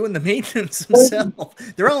Eddy's doing the maintenance himself.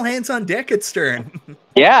 They're all hands on deck at Stern.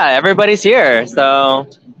 Yeah, everybody's here. So,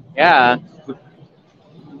 yeah.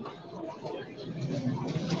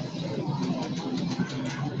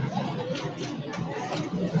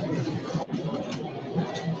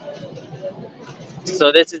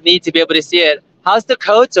 So this is neat to be able to see it. How's the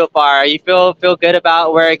code so far? You feel good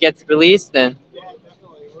about where it gets released? And Yeah,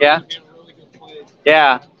 definitely. Yeah? Really good play.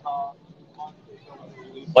 Yeah.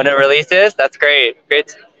 When it releases, that's great.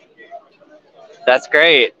 Great. That's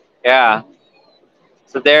great. Yeah.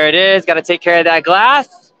 So there it is. Got to take care of that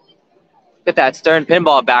glass. Look at that Stern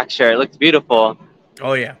Pinball back shirt. It looks beautiful.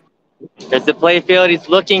 Oh, yeah. There's the play field. He's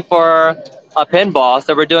looking for a pinball.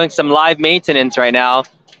 So we're doing some live maintenance right now.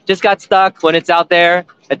 Just got stuck when it's out there.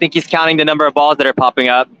 I think he's counting the number of balls that are popping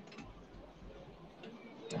up.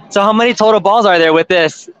 So how many total balls are there with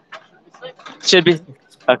this? Should be.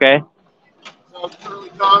 Okay.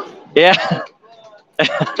 Yeah.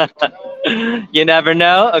 You never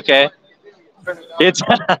know. Okay. It's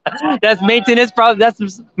that's maintenance.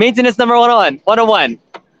 That's maintenance number 101.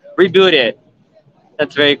 Reboot it.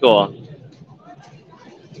 That's very cool.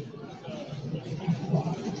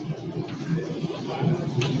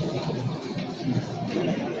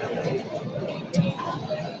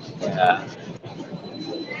 Yeah.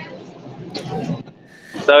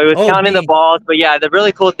 So he was counting the balls, but yeah, the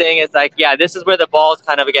really cool thing is like, yeah, this is where the balls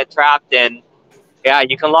kind of get trapped in. Yeah,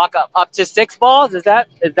 you can lock up to 6 balls. Is that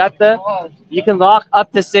the? You can lock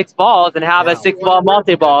up to 6 balls and have a 6-ball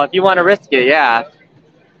multi-ball if you want to risk it. Yeah.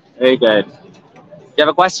 Very good. You have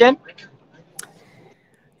a question?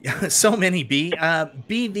 Yeah, so many, B.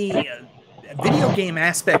 B, the video game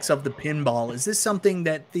aspects of the pinball, is this something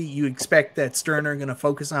that you expect that Stern are going to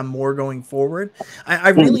focus on more going forward? I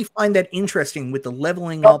really find that interesting with the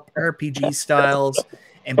leveling up RPG styles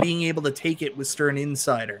and being able to take it with Stern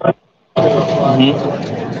Insider.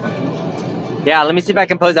 Yeah, let me see if I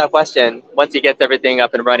can pose that question once he gets everything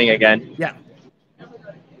up and running again. Yeah.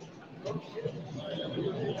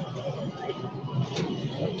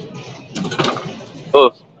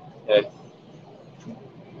 Oof. Good.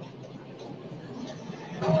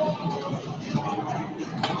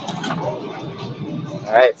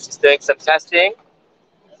 All right, just doing some testing,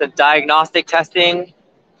 some diagnostic testing.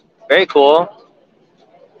 Very cool.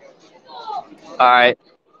 All right.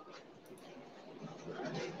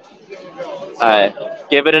 All right,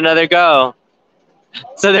 give it another go.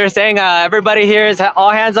 So they're saying everybody here is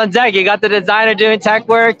all hands on deck. You got the designer doing tech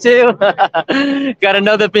work too. Got to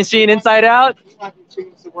know the machine inside out.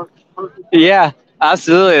 Yeah,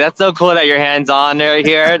 absolutely. That's so cool that you're hands on right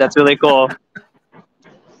here. That's really cool.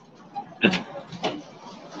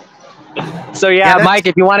 So yeah, Mike,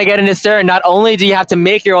 if you want to get into Stern, not only do you have to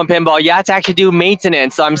make your own pinball, you have to actually do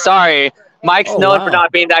maintenance. So I'm sorry, Mike's known for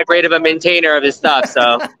not being that great of a maintainer of his stuff.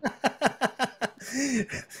 So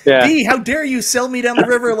yeah. B, how dare you sell me down the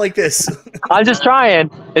river like this? I'm just trying.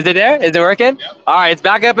 Is it there? Is it working? Yep. All right, it's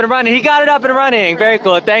back up and running. He got it up and running. Very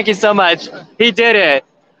cool. Thank you so much. He did it.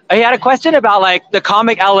 He had a question about like the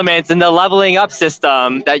comic elements and the leveling up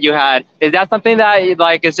system that you had. Is that something that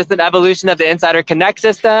like is just an evolution of the Insider Connect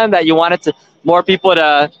system that you wanted to more people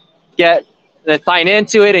to sign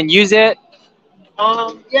into it and use it?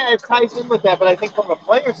 Yeah, it ties in with that, but I think from a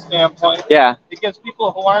player standpoint, yeah, it gives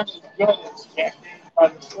people who aren't as good at scanning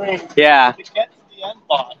on the screen to get to the end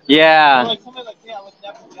boss. Yeah. So like somebody like me, I would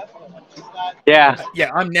never get that. Yeah.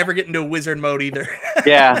 Yeah, I'm never getting to wizard mode either.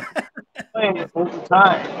 Yeah. Playing it over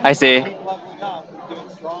time. I see. Keep leveling up, getting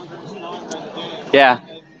stronger and stronger in the game. Yeah.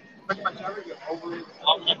 And pretty much every over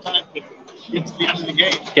all the time. get to the end of the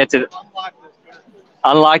game. Get to Unlock this character.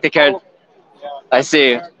 unlock the character. Yeah. I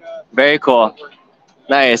see. Very cool.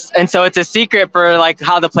 Nice. And so it's a secret for like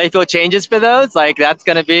how the playfield changes for those. Like that's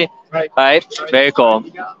gonna be right. Very cool.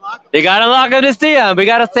 You gotta unlock them to see them. We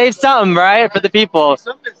gotta save something, right, for the people.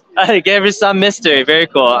 Give us some mystery. Very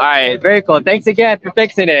cool. All right. Very cool. Thanks again for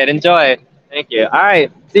fixing it. Enjoy. Thank you. All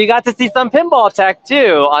right. So you got to see some pinball tech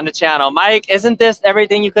too on the channel. Mike, isn't this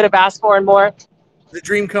everything you could have asked for and more? The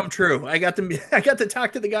dream come true. I got to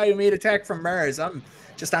talk to the guy who made Attack from Mars. I'm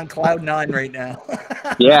just on cloud 9 right now.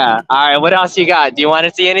 Yeah. All right. What else you got? Do you want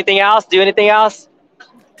to see anything else? Do anything else?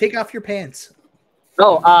 Take off your pants.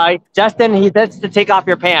 Oh, Justin, he says to take off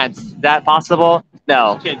your pants. Is that possible?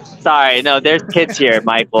 No. Kids. Sorry. No, there's kids here,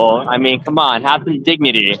 Michael. I mean, come on. Have some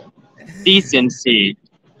dignity. Decency.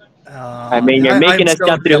 I mean, you're making us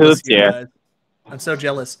jump through hoops here. I'm so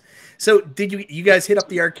jealous. So, did you guys hit up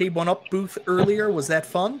the Arcade 1-Up booth earlier? Was that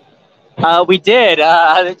fun? We did.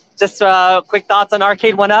 Just quick thoughts on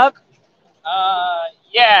Arcade 1-Up?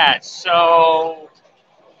 Yeah, so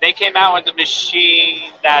they came out with a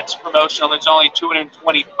machine that's promotional. There's only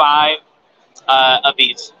 225 of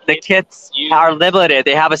these. The kits are limited.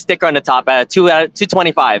 They have a sticker on the top. 225.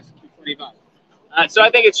 225. So I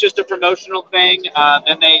think it's just a promotional thing.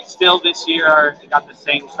 Then they still this year got the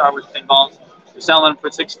same Star Wars pinballs. They're selling them for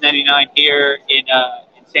 $6.99 here in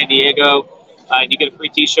San Diego. You get a free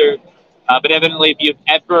T-shirt. But evidently, if you've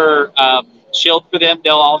ever chilled for them,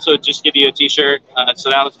 they'll also just give you a T-shirt. So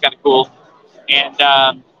that was kind of cool.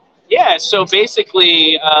 And yeah, so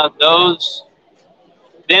basically,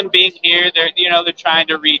 them being here, they're trying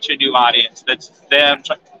to reach a new audience. That's them.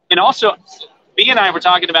 And also, B and I were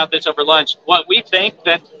talking about this over lunch. What we think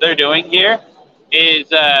that they're doing here is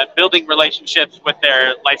building relationships with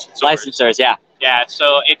their licensors. Licensors, yeah. Yeah,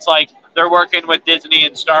 so it's like they're working with Disney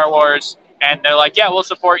and Star Wars, and they're like, yeah, we'll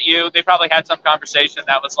support you. They probably had some conversation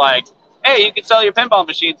that was like, hey, you can sell your pinball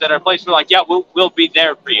machines at our place. We're like, yeah, we'll be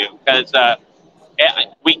there for you, because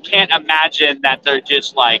we can't imagine that they're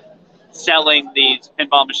just like selling these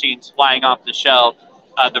pinball machines flying off the shelf,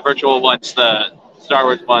 the virtual ones, the Star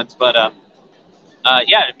Wars ones, but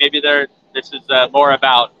yeah, maybe this is more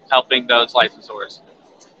about helping those licensors.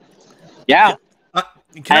 Yeah.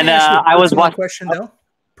 Can I ask you a personal question, though?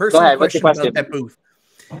 Personal ahead, question about that booth.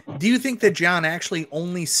 Do you think that John actually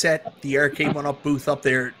only set the Arcade 1-Up booth up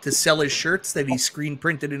there to sell his shirts that he screen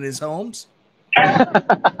printed in his homes?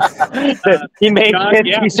 He made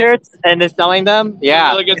T-shirts and is selling them?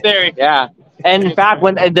 Yeah. Really good theory. Yeah. And in fact,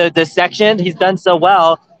 when the section, he's done so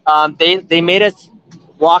well, they made us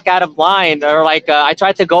walk out of line, or like I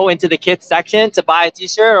tried to go into the kids section to buy a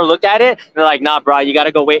T-shirt or look at it. They're like, nah, bro, you got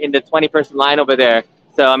to go wait in the 20-person line over there.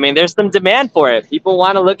 So, I mean, there's some demand for it. People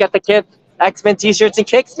want to look at the kids' X-Men T-shirts and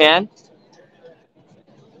kicks, man.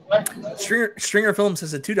 Stringer Films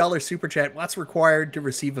has a $2 super chat. What's required to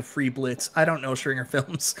receive a free Blitz? I don't know, Stringer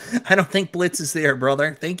Films. I don't think Blitz is there,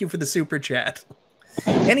 brother. Thank you for the super chat.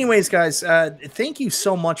 Anyways, guys, thank you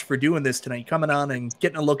so much for doing this tonight, coming on and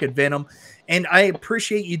getting a look at Venom. And I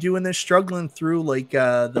appreciate you doing this, struggling through like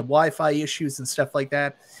the Wi-Fi issues and stuff like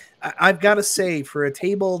that. I've got to say, for a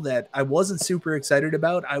table that I wasn't super excited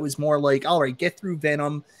about, I was more like, all right, get through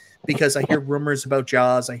Venom, because I hear rumors about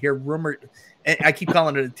Jaws. I hear rumor. I keep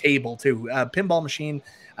calling it a table too. Pinball machine.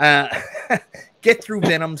 Get through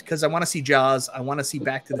Venom because I want to see Jaws. I want to see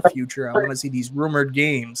Back to the Future. I want to see these rumored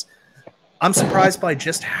games. I'm surprised by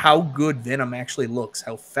just how good Venom actually looks,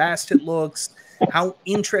 how fast it looks, how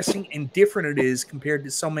interesting and different it is compared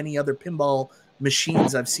to so many other pinball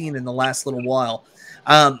machines I've seen in the last little while.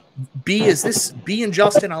 B and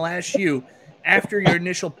Justin, I'll ask you, after your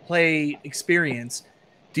initial play experience,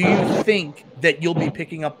 do you think that you'll be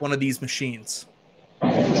picking up one of these machines? You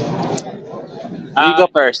go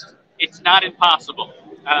first. It's not impossible.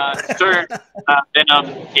 Sir, Venom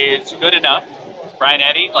is good enough. Brian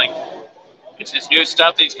Eddy, like, it's his new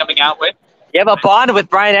stuff that he's coming out with. You have a bond with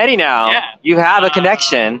Brian Eddy now. Yeah. You have a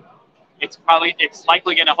connection. It's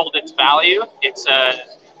likely going to hold its value. It's going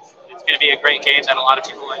to be a great game that a lot of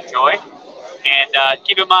people will enjoy. And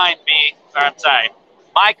keep in mind,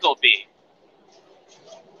 Michael B.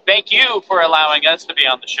 Thank you for allowing us to be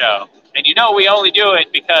on the show. And you know we only do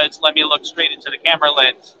it because, let me look straight into the camera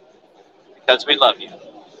lens, because we love you.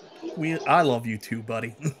 I love you too,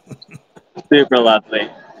 buddy. Super lovely.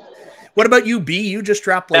 What about you, B? You just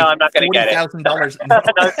dropped like $40,000. No,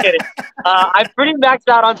 I'm kidding. I'm pretty maxed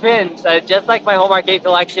out on pins. Just like my home arcade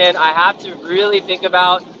collection, I have to really think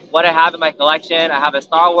about what I have in my collection. I have a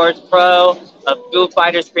Star Wars Pro, a Foo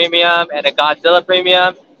Fighters Premium, and a Godzilla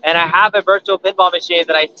Premium. And I have a virtual pinball machine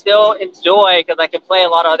that I still enjoy because I can play a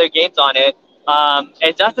lot of other games on it.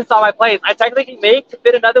 And Justin saw my plays. I technically may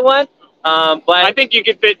fit another one, but I think you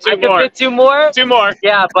could fit two I more. could fit two more. Two more.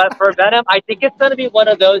 Yeah, but for Venom, I think it's going to be one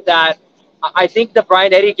of those that I think the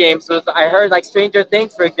Brian Eddy games was, I heard like Stranger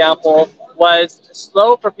Things, for example, was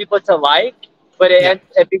slow for people to like, but it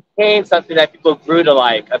became something that people grew to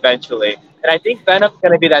like eventually. And I think Venom's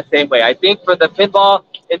going to be that same way. I think for the pinball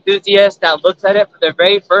enthusiast that looks at it for the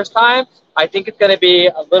very first time, I think it's going to be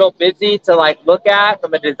a little busy to like look at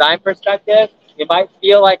from a design perspective. You might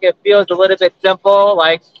feel like it feels a little bit simple,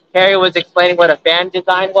 like Harry was explaining what a fan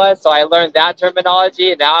design was, so I learned that terminology,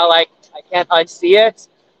 and now I can't unsee it.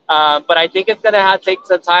 But I think it's going to take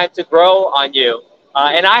some time to grow on you.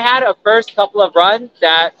 And I had a first couple of runs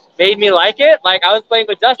that made me like it. Like, I was playing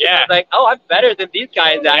with Justin. I was like, oh, I'm better than these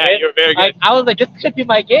guys at it. You're very good. Like, I was like, this could be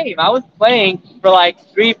my game. I was playing for like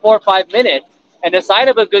 3, 4, 5 minutes. And the sign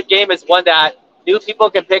of a good game is one that new people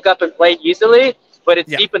can pick up and play easily, but it's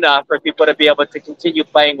deep enough for people to be able to continue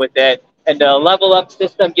playing with it. And the level up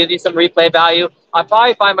system gives you some replay value. I'll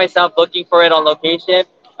probably find myself looking for it on location.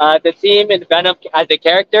 The team in Venom as a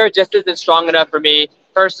character just isn't strong enough for me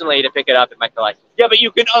personally to pick it up in my collection. Yeah, but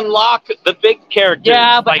you can unlock the big characters.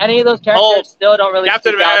 Yeah, but like any of those characters still don't really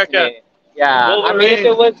Captain stick out to America. me. Yeah, Wolverine. I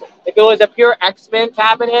mean, if it was a pure X-Men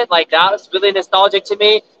cabinet, like that was really nostalgic to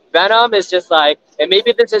me. Venom is just like, and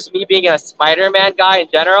maybe this is me being a Spider-Man guy in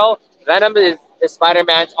general. Venom is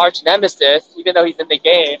Spider-Man's arch nemesis, even though he's in the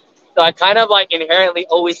game. So I kind of like inherently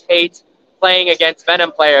always hate playing against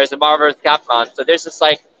Venom players in Marvel vs. Capcom. So there's this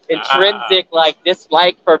like intrinsic like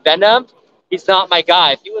dislike for Venom. He's not my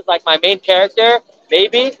guy. If he was like my main character,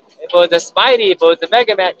 maybe. If it was a Spidey, if it was a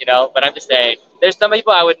Mega Man, you know. But I'm just saying, there's some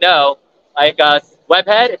people I would know, like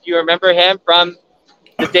Webhead, if you remember him from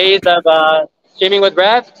the days of Streaming with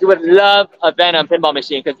Rev, he would love a Venom pinball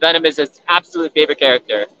machine because Venom is his absolute favorite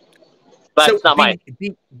character. But so it's not mine.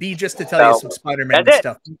 B, just to tell you some Spider-Man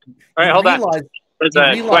stuff. All right, hold on. There's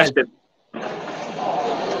a question.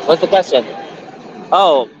 What's the question?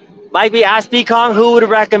 Oh, Mike B asked B Kong who would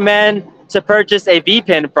recommend to purchase a V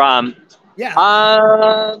pin from. Yeah.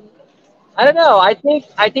 I don't know. I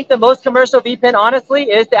think the most commercial V pin, honestly,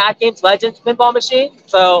 is the At Games Legends pinball machine.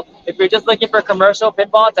 So if you're just looking for commercial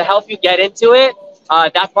pinball to help you get into it,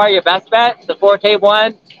 that's probably your best bet. The 4K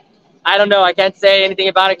one, I don't know. I can't say anything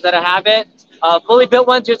about it because I don't have it. Fully built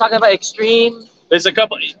ones, you're talking about Extreme. There's a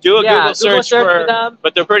couple. Do a Google search for them,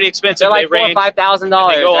 but they're pretty expensive. They're like $4,000 or $5,000.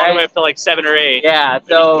 They go all the way up to like 7 or 8. Yeah.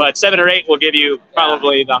 So, but 7 or 8 will give you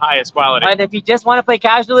probably the highest quality. And if you just want to play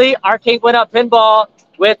casually, Arcade Win Up Pinball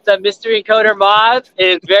with the Mystery Encoder mod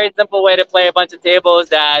is a very simple way to play a bunch of tables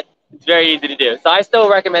that it's very easy to do. So I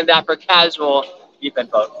still recommend that for casual V-Pin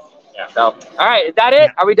folks. Yeah. So, all right, is that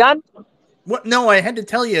it? Are we done? Well, no, I had to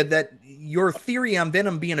tell you that your theory on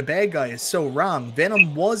Venom being a bad guy is so wrong.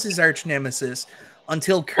 Venom was his arch nemesis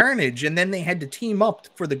until Carnage, and then they had to team up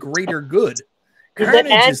for the greater good. He's an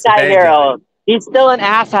anti-hero. He's still an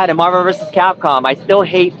asshat in Marvel vs. Capcom. I still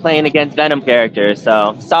hate playing against Venom characters,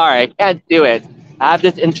 so sorry, I can't do it. I have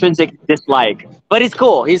this intrinsic dislike. But he's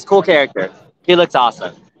cool. He's a cool character. He looks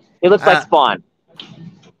awesome. He looks like Spawn.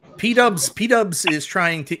 P-Dubs is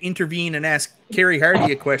trying to intervene and ask Carrie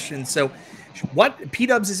Hardy a question. So what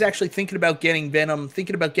P-Dubs is actually thinking about getting Venom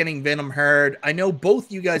hard. I know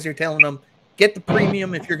both you guys are telling him, get the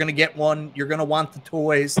premium if you're going to get one. You're going to want the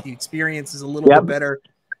toys. The experience is a little bit better.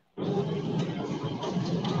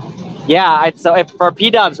 Yeah, so for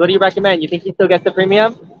P-Dubs, what do you recommend? You think he still gets the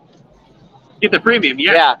premium? Get the premium,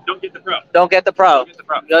 yeah. Don't get the pro. Don't get the pro.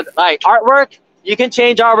 Like, artwork, you can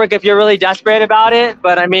change artwork if you're really desperate about it,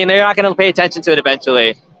 but I mean, you're not going to pay attention to it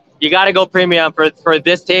eventually. You got to go premium for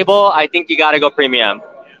this table. I think you got to go premium.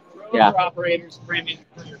 Yeah. Operators, premium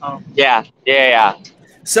for your home. Yeah.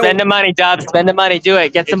 So, spend the money, Dubs. Spend the money. Do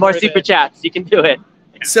it. Get some more super chats. You can do it.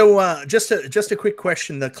 So just a quick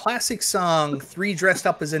question. The classic song 3 Dressed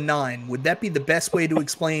Up as a 9, would that be the best way to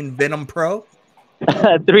explain Venom Pro?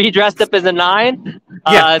 3 Dressed Up as a 9?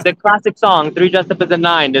 Yeah. The classic song 3 Dressed Up as a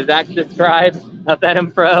 9. Does that describe a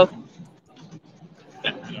Venom Pro?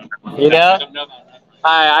 You know?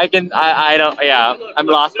 I don't, yeah, I'm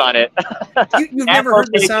lost on it. You've never heard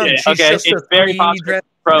the song? Okay, it's very possible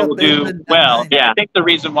Pro will do well. Yeah, I think the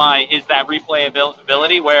reason why is that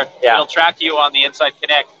replayability where it'll track you on the Inside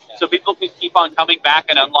Connect, so people can keep on coming back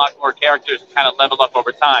and unlock more characters and kind of level up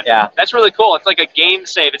over time. Yeah, that's really cool. It's like a game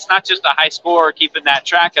save. It's not just a high score keeping that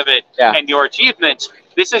track of it and your achievements.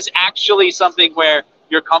 This is actually something where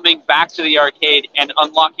you're coming back to the arcade and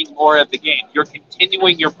unlocking more of the game. You're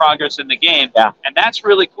continuing your progress in the game, and that's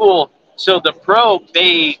really cool. So the Pro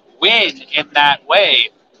may win in that way,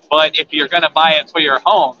 but if you're going to buy it for your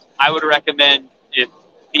home, I would recommend it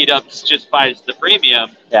P-Dubs just buys the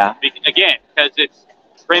premium. Yeah. Again, because it's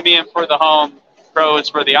premium for the home, pros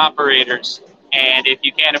for the operators. And if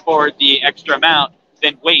you can't afford the extra amount,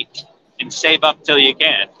 then wait and save up till you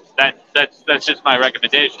can. That's just my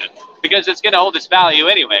recommendation, because it's going to hold its value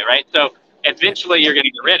anyway, right? So eventually you're going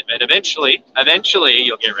to get rid of it. Eventually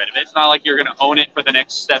you'll get rid of it. It's not like you're going to own it for the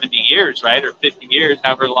next 70 years, right? Or 50 years,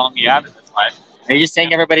 however long you have in this life. Are you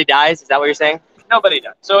saying everybody dies? Is that what you're saying? Nobody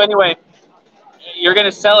does. So anyway, you're going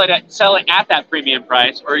to sell it at that premium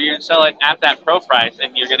price, or you're going to sell it at that pro price,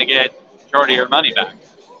 and you're going to get majority of your money back.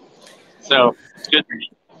 So it's good for you.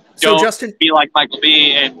 So Don't Justin, be like Michael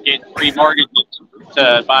B and get free mortgages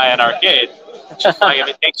to buy an arcade. Like if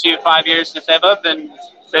it takes you 5 years to save up, then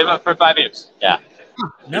save up for 5 years. Yeah.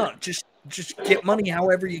 no, just get money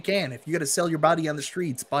however you can. If you got to sell your body on the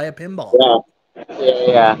streets, buy a pinball.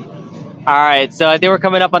 Yeah. All right. So I think we're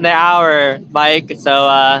coming up on the hour, Mike.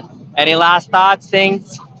 So any last thoughts,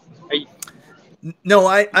 things? No,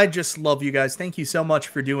 I just love you guys. Thank you so much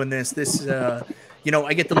for doing this. This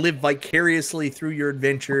I get to live vicariously through your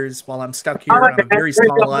adventures while I'm stuck here on a very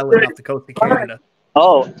small island off the coast of Canada.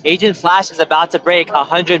 Oh, Agent Flash is about to break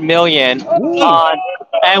 100 million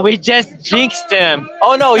and we just jinxed him.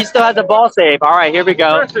 Oh no, he still has a ball save. All right, here we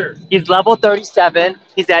go. He's level 37.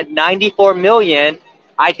 He's at 94 million.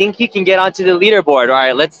 I think he can get onto the leaderboard. All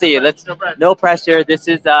right, let's see. No pressure. This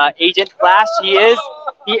is Agent Flash. He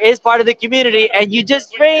is part of the community, and you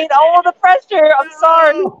just drained all the pressure. I'm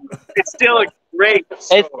sorry. It's still a great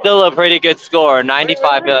score. It's still a pretty good score.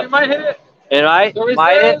 95 million. You might hit it. It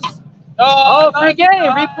might hit. Oh, free game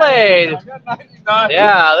replayed.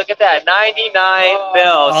 Yeah, look at that. 99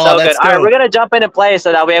 mil. So good. All right, we're going to jump in and play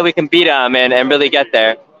so that way we can beat him and really get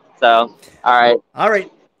there. So, all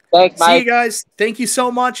right. Thanks, Mike. See you guys. Thank you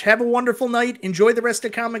so much. Have a wonderful night. Enjoy the rest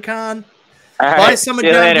of Comic-Con. All right, buy some of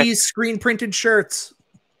John D's screen-printed shirts.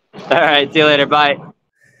 All right, see you later. Bye.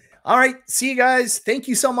 All right, see you guys. Thank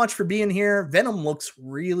you so much for being here. Venom looks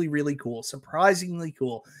really, really cool. Surprisingly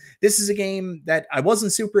cool. This is a game that I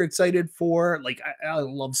wasn't super excited for. Like, I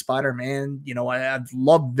love Spider-Man. I've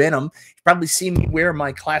loved Venom. You've probably seen me wear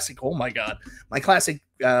my classic, oh my God, my classic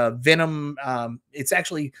Venom. It's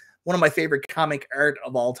actually one of my favorite comic art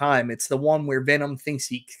of all time. It's the one where Venom thinks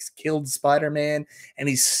he killed Spider-Man, and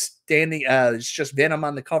he's standing, it's just Venom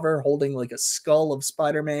on the cover holding like a skull of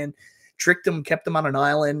Spider-Man. Tricked him, kept him on an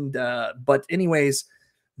island. But anyways,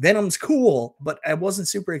 Venom's cool, but I wasn't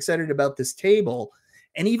super excited about this table.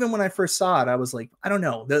 And even when I first saw it, I was like, I don't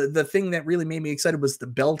know. The thing that really made me excited was the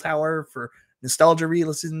bell tower for nostalgia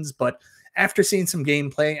reasons. But after seeing some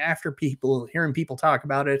gameplay, after hearing people talk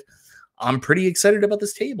about it, I'm pretty excited about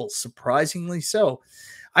this table, surprisingly so.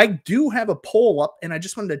 I do have a poll up, and I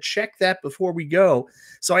just wanted to check that before we go.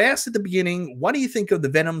 So I asked at the beginning, what do you think of the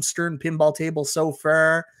Venom Stern Pinball table so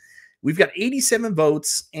far? We've got 87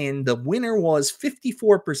 votes, and the winner was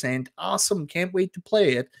 54%. Awesome. Can't wait to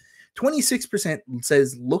play it. 26%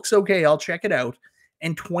 says, looks okay, I'll check it out.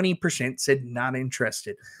 And 20% said, not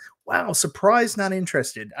interested. Wow, surprised, not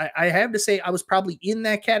interested. I have to say, I was probably in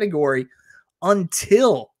that category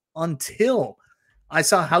until I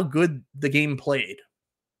saw how good the game played.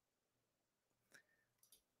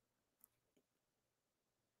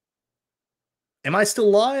 Am I still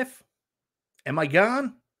live? Am I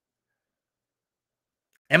gone?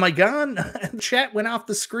 Am I gone? Chat went off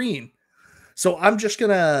the screen. So I'm just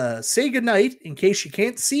going to say goodnight in case you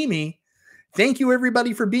can't see me. Thank you,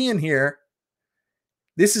 everybody, for being here.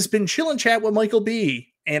 This has been Chill and Chat with Michael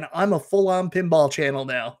B. And I'm a full-on pinball channel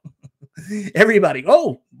now. Everybody,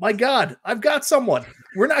 oh, my God, I've got someone.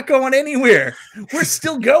 We're not going anywhere. We're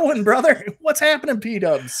still going, brother. What's happening,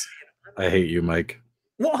 P-Dubs? I hate you, Mike.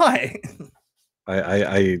 Why?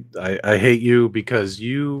 I hate you because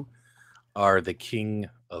you are the king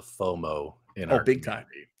of FOMO in our big community.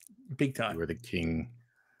 Time. Big time. You're the king.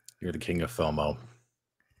 You're the king of FOMO.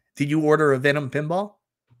 Did you order a Venom pinball?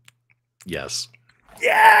 Yes.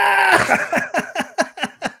 Yeah.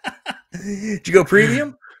 Did you go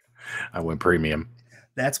premium? I went premium.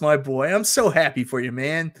 That's my boy. I'm so happy for you,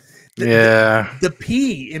 man. The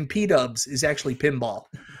P in P-Dubs is actually pinball.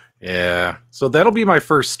 Yeah. So that'll be my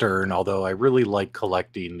first Stern, although I really like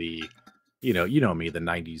collecting the, you know me, the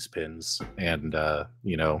 90s pins and,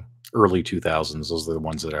 early 2000s. Those are the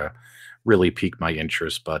ones that really piqued my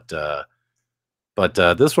interest. But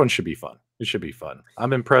this one should be fun. It should be fun.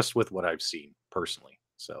 I'm impressed with what I've seen personally.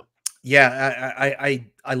 So yeah,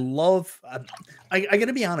 I love. I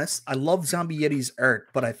gotta be honest. I love Zombie Yeti's art,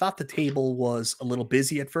 but I thought the table was a little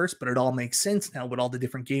busy at first. But it all makes sense now with all the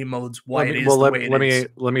different game modes. Why it is the way it is.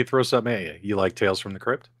 Let me throw something at you. You like Tales from the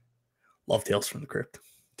Crypt? Love Tales from the Crypt.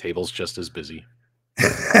 Table's just as busy.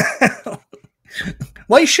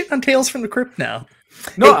 Why are you shitting on Tales from the Crypt now?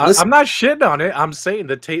 No, Hey, listen- I'm not shitting on it. I'm saying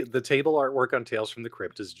the table artwork on Tales from the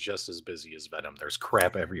Crypt is just as busy as Venom. There's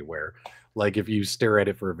crap everywhere. Like if you stare at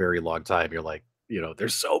it for a very long time, you're like,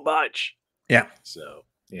 there's so much. Yeah. So,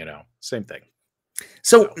 same thing.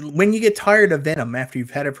 So when you get tired of Venom after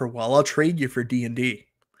you've had it for a while, I'll trade you for D&D.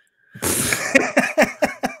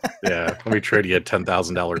 Yeah, let me trade you a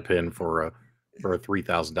 $10,000 pin for a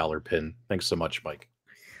 $3,000 pin. Thanks so much, Mike.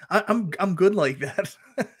 I'm good like that.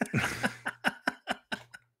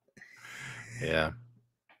 Yeah.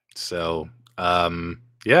 So, so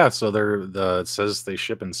it says they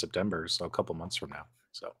ship in September, so a couple months from now.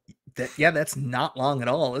 So that's not long at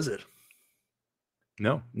all, is it?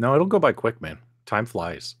 No, it'll go by quick, man. Time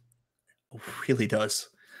flies. It really does.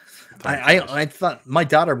 I thought my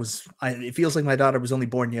daughter was. It feels like my daughter was only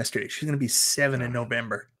born yesterday. She's going to be 7 in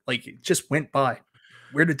November. Like it just went by.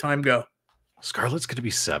 Where did time go? Scarlett's going to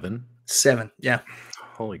be 7. 7, yeah.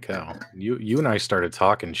 Holy cow! You and I started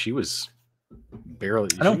talking. She was barely.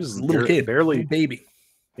 I know, she was a little kid, barely little baby.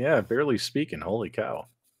 Yeah, barely speaking. Holy cow!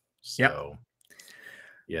 So,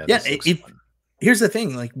 yeah. Here's the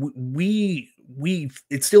thing. Like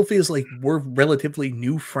it still feels like we're relatively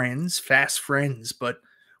new friends, fast friends, but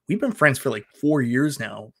we've been friends for like 4 years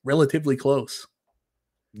now, relatively close.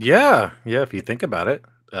 Yeah. If you think about it,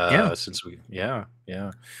 since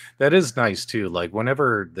that is nice too. Like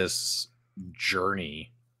whenever this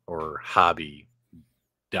journey or hobby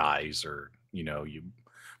dies, or you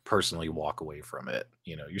personally walk away from it,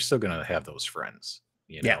 you're still gonna have those friends,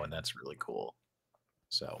 and that's really cool.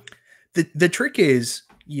 So the trick is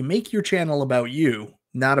you make your channel about you,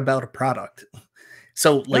 not about a product.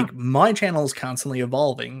 So like my channel is constantly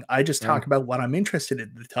evolving. I just talk about what I'm interested in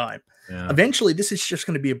at the time. Eventually this is just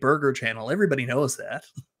going to be a burger channel. Everybody knows that.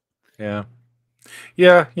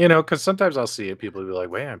 Yeah, because sometimes I'll see it, people will be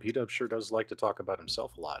like, man, P-Dub sure does like to talk about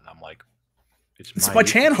himself a lot. And I'm like, it's my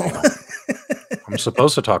channel. I'm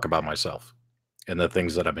supposed to talk about myself and the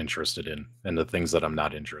things that I'm interested in and the things that I'm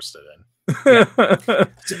not interested in.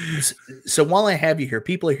 So while I have you here,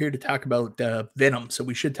 people are here to talk about Venom, so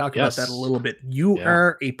we should talk about that a little bit. You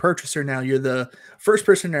are a purchaser now. You're the first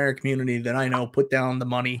person in our community that I know put down the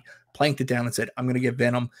money, planked it down, and said, I'm going to get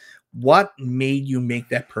Venom. What made you make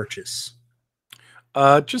that purchase?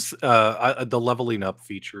 Just the leveling up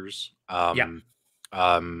features. It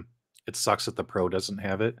sucks that the Pro doesn't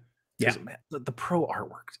have it. Yeah, man, the Pro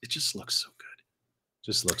artwork, it just looks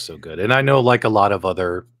so good. And I know, like a lot of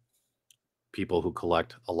other people who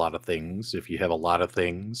collect a lot of things, if you have a lot of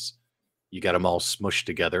things, you got them all smushed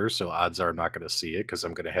together, so odds are I'm not going to see it because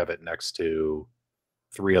I'm going to have it next to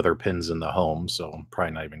 3 other pins in the home, so I'm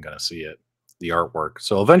probably not even going to see it, the artwork.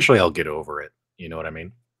 So eventually I'll get over it, you know what I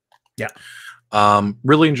mean? Yeah.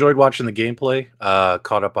 Really enjoyed watching the gameplay.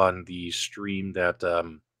 Caught up on the stream that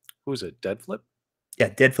who was it, Deadflip? Yeah,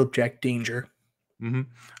 Deadflip Jack Danger.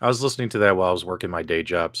 I was listening to that while I was working my day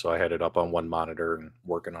job, so I had it up on one monitor and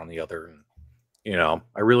working on the other, and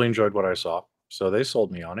I really enjoyed what I saw. So they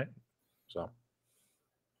sold me on it. So,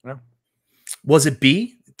 yeah. Was it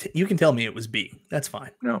B? You can tell me it was B. That's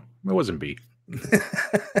fine. No, it wasn't B. It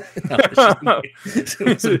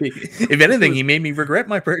wasn't B. If anything, he made me regret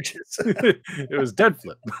my purchase. It was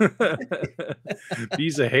Deadflip.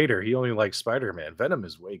 B's a hater. He only likes Spider-Man. Venom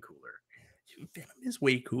is way cooler. Venom is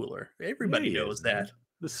way cooler. Everybody knows that. Man.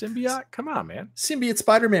 The symbiote? Come on, man. Symbiote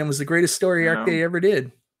Spider-Man was the greatest story arc they ever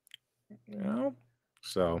did.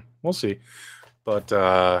 So we'll see. But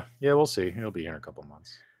we'll see. He'll be here in a couple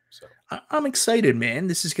months. So I'm excited, man.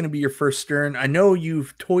 This is going to be your first Stern. I know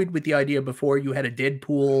you've toyed with the idea before. You had a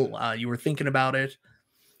Deadpool. You were thinking about it.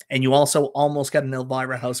 And you also almost got an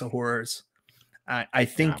Elvira House of Horrors. I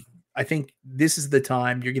think this is the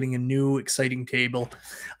time. You're getting a new, exciting table.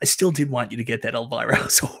 I still did want you to get that Elvira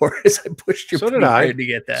House of Horrors. I pushed you so did I. to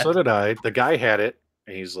get that. So did I. The guy had it,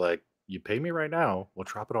 and he's like, you pay me right now, we'll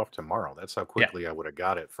drop it off tomorrow. That's how quickly I would have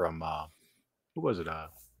got it from, who was it?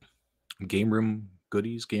 Game Room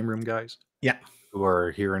guys. Yeah. Who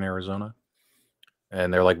are here in Arizona.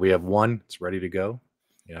 And they're like, we have one, it's ready to go.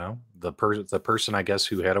 The person, I guess,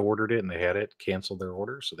 who had ordered it and they had it canceled their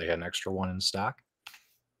order. So they had an extra one in stock.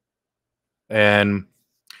 And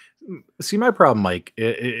see, my problem, Mike,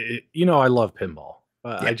 I love pinball.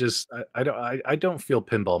 I don't feel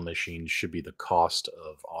pinball machines should be the cost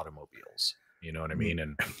of automobiles. You know what I mean?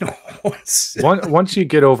 And once you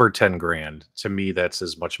get over 10 grand, to me, that's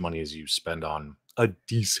as much money as you spend on a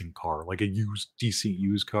decent car, like a decent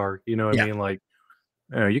used car. You know what I mean? Like,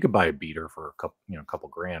 you could buy a beater for a couple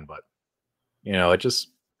grand, but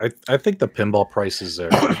I think the pinball prices are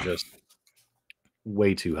just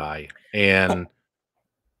way too high. And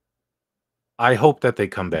I hope that they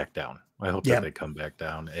come back down. I hope Yeah. that they come back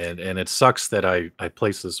down. And it sucks that I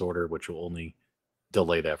placed this order, which will only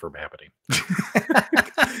delay that from happening.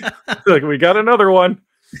 Like, we got another one.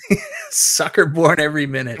 Sucker born every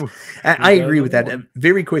minute. I agree with that.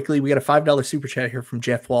 Very quickly, we got a $5 super chat here from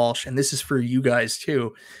Jeff Walsh, and this is for you guys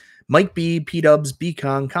too. Mike B, P-Dubs,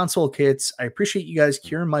 B-Con, Console Kits. I appreciate you guys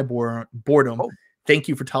curing my boredom. Oh. Thank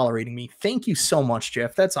you for tolerating me. Thank you so much,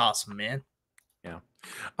 Jeff. That's awesome, man. Yeah.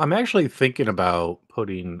 I'm actually thinking about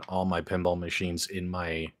putting all my pinball machines in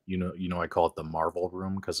my, I call it the Marvel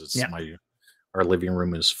room, because it's our living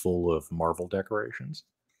room is full of Marvel decorations.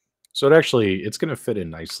 So it's going to fit in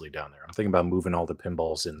nicely down there. I'm thinking about moving all the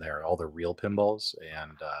pinballs in there, all the real pinballs,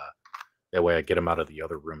 and that way I get them out of the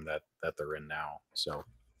other room that they're in now. So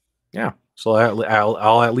yeah, so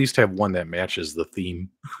I'll at least have one that matches the theme.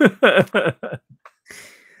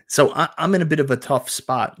 So I'm in a bit of a tough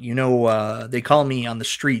spot. They call me on the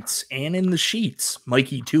streets and in the sheets,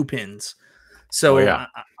 Mikey Two Pins. So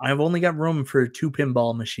I've only got room for 2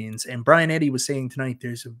 pinball machines. And Brian Eddy was saying tonight,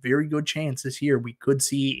 there's a very good chance this year we could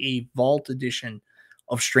see a vault edition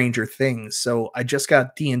of Stranger Things. So I just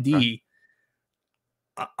got D&D.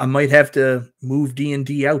 I might have to move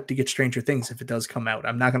D&D out to get Stranger Things if it does come out.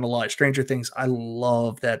 I'm not going to lie. Stranger Things, I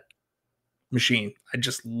love that machine. I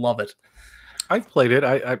just love it. I've played it.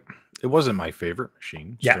 It wasn't my favorite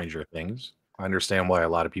machine, Stranger Things. I understand why a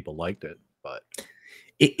lot of people liked it, but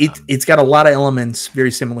it's got a lot of elements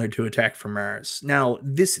very similar to Attack from Mars. Now,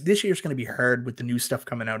 this year's going to be hard with the new stuff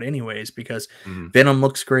coming out anyways, because Venom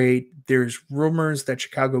looks great. There's rumors that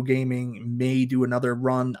Chicago Gaming may do another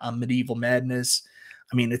run on Medieval Madness.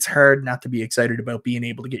 I mean, it's hard not to be excited about being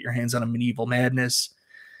able to get your hands on a Medieval Madness.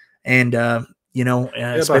 And but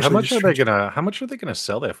how much are they gonna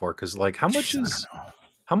sell that for? Because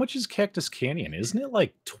how much is Cactus Canyon? Isn't it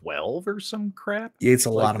like 12 or some crap? It's a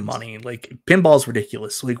lot of money. Like, pinball's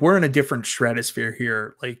ridiculous. Like, we're in a different stratosphere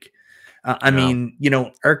here. Like, I mean,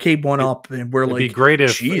 Arcade won up, and we're like, it'd be great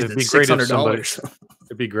if $600.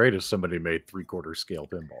 It'd be great if somebody made 3/4 scale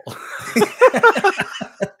pinball.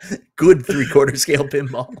 Good 3/4 scale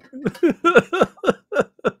pinball.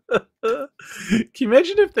 Can you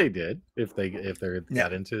imagine if they did? If they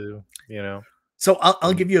got into, So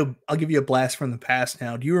I'll give you a blast from the past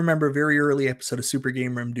now. Do you remember a very early episode of Super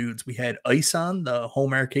Game Room Dudes? We had Ice on, the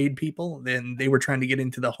home arcade people. Then they were trying to get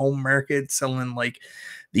into the home market, selling like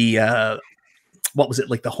the what was it,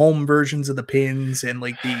 like the home versions of the pins, and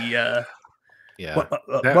like the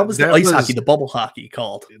what was the ice hockey, the bubble hockey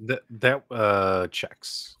called?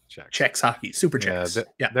 Chex hockey, Super Chex.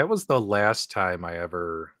 That was the last time I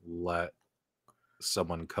ever let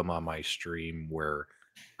someone come on my stream where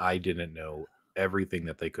I didn't know everything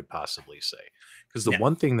that they could possibly say, because the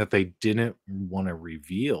one thing that they didn't want to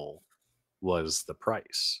reveal was the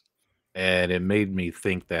price. And it made me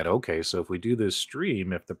think that, okay, so if we do this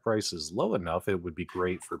stream, if the price is low enough, it would be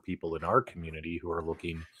great for people in our community who are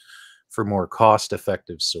looking for more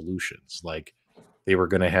cost-effective solutions. Like, they were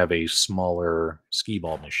going to have a smaller skee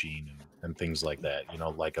ball machine and things like that,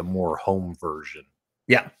 like a more home version.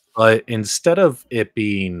 Yeah. But instead of it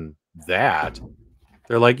being that,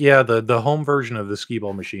 they're like, the home version of the skee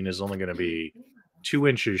ball machine is only going to be 2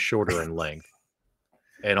 inches shorter in length,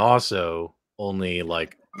 and also only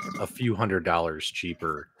like a few $100s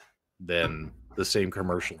cheaper than the same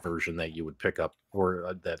commercial version that you would pick up,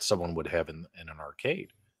 or that someone would have in an arcade.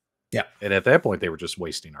 Yeah. And at that point, they were just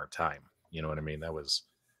wasting our time. You know what I mean? That was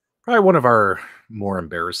probably one of our more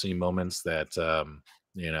embarrassing moments that,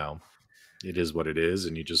 it is what it is,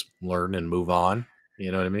 and you just learn and move on.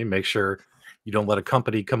 You know what I mean? Make sure you don't let a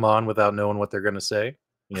company come on without knowing what they're going to say,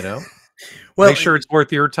 Well, make sure it's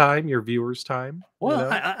worth your time, your viewers' time. Well,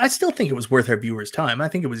 I still think it was worth our viewers' time. I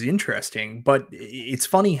think it was interesting, but it's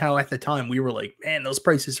funny how at the time we were like, man, those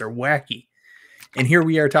prices are wacky. And here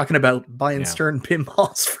we are talking about buying Stern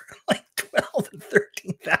pinballs for like $12,000 and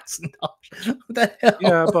 $13,000. What the hell?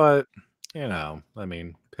 Yeah, but I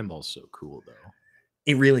mean, pinball's so cool though.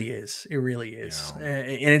 It really is. It really is.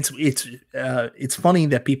 And it's funny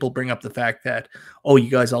that people bring up the fact that, oh, you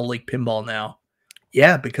guys all like pinball now.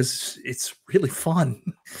 Yeah, because it's really fun.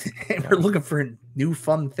 And we're looking for new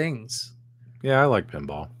fun things. Yeah, I like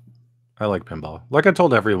pinball. Like I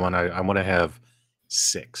told everyone, I want to have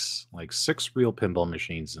 6 real pinball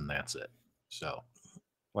machines, and that's it. So,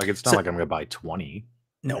 like, it's not like I'm going to buy 20.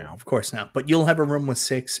 No, of course not. But you'll have a room with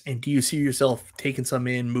 6. And do you see yourself taking some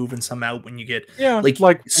in, moving some out when you get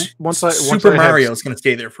Super Mario is going to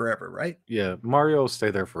stay there forever, right? Yeah, Mario will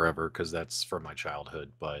stay there forever because that's from my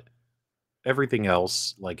childhood. But everything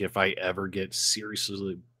else, like, if I ever get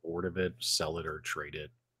seriously bored of it, sell it or trade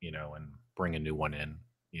it, and bring a new one in.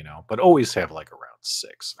 you know, but always have like around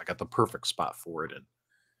 6. I got the perfect spot for it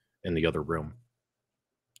in the other room.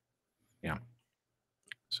 Yeah.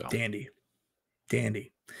 So Dandy.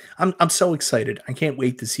 I'm so excited. I can't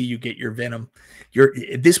wait to see you get your Venom.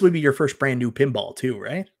 This would be your first brand new pinball too,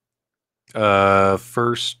 right?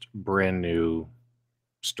 First brand new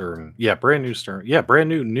Stern. Yeah, brand new Stern. Yeah, brand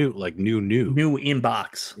new like new. New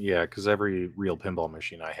inbox. Yeah, because every real pinball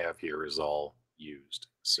machine I have here is all used.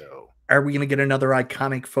 So are we gonna get another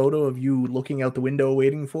iconic photo of you looking out the window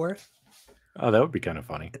waiting for it? Oh, that would be kind of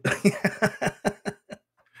funny.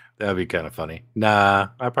 That'd be kind of funny. Nah,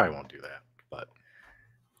 I probably won't do that. But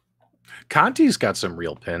Conti's got some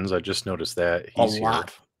real pins. I just noticed that. He's a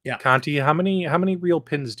lot. Here. Yeah. Conti, how many real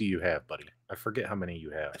pins do you have, buddy? I forget how many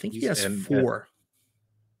you have. I think he has 4.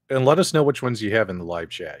 And let us know which ones you have in the live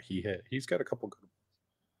chat. He's got a couple good.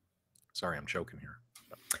 Sorry, I'm choking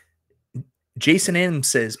here. Jason M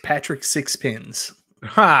says Patrick 6 pins.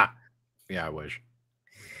 Ha! Yeah, I wish.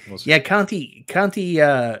 We'll yeah, Conti.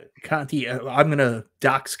 I'm gonna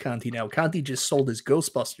dox Conti now. Conti just sold his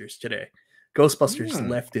Ghostbusters today. Ghostbusters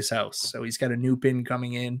left his house, so he's got a new pin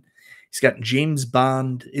coming in. He's got James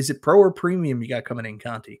Bond. Is it Pro or Premium you got coming in,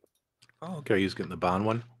 Conti? Oh, okay. He's getting the Bond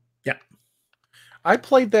one. Yeah, I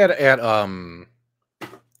played that at where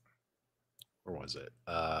was it?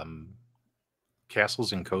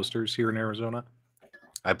 Castles and Coasters here in Arizona.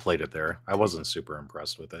 I played it there. I wasn't super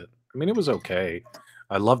impressed with it. I mean, it was okay.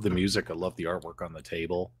 I love the music. I love the artwork on the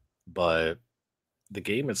table, but the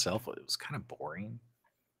game itself, it was kind of boring.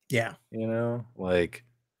 Yeah. You know, like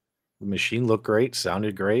the machine looked great,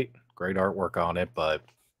 sounded great, great artwork on it, but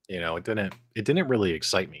you know, it didn't really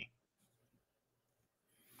excite me.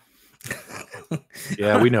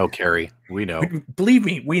 Yeah, we know, Carrie. We know. Believe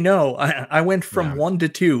me, we know. I went from 1 to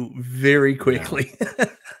 2 very quickly. Yeah.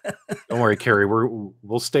 Don't worry, Carrie.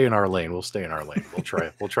 We'll stay in our lane. We'll stay in our lane. We'll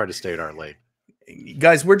try to stay in our lane.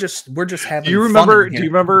 Guys, we're just having. Do you remember?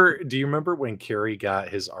 Do you remember when Kerry got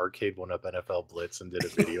his arcade 1-up NFL Blitz and did a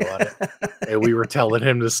video on it, and we were telling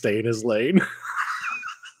him to stay in his lane?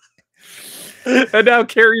 And now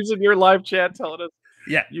Kerry's in your live chat telling us,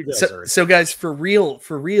 "Yeah, you guys are." So, guys, for real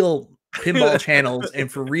pinball channels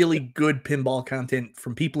and for really good pinball content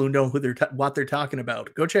from people who know what they're talking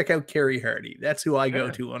about, go check out Kerry Hardy. That's who I go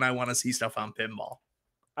to when I want to see stuff on pinball.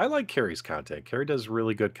 I like Kerry's content. Kerry does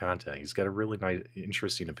really good content. He's got a really nice,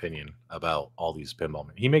 interesting opinion about all these pinball.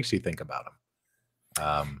 He makes you think about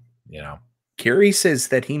them. You know, Kerry says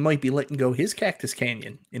that he might be letting go his Cactus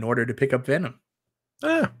Canyon in order to pick up Venom.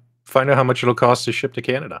 Find out how much it'll cost to ship to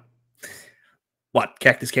Canada. What,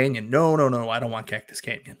 Cactus Canyon? No. I don't want Cactus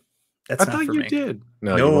Canyon. That's not for me. I thought you did.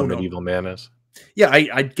 No, you want Medieval Madness. Yeah,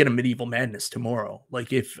 I'd get a Medieval Madness tomorrow.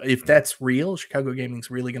 Like if that's real, Chicago Gaming's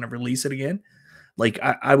really going to release it again. Like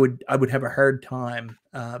I would have a hard time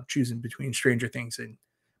choosing between Stranger Things and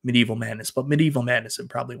Medieval Madness, but Medieval Madness would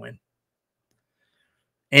probably win.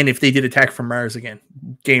 And if they did Attack from Mars again,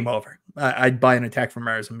 game over. I'd buy an Attack from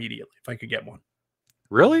Mars immediately if I could get one.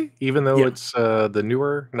 Really? Even though it's the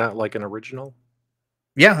newer, not like an original?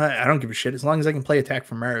 Yeah, I don't give a shit as long as I can play Attack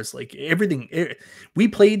from Mars. Like everything, we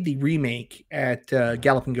played the remake at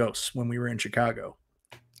Galloping Ghosts when we were in Chicago.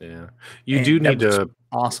 Yeah, you do need to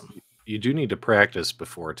awesome. You do need to practice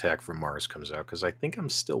before Attack from Mars comes out because I think I'm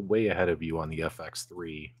still way ahead of you on the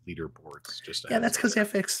FX3 leaderboards. Yeah, that's because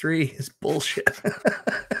FX3 is bullshit.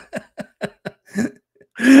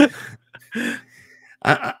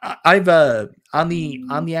 I've on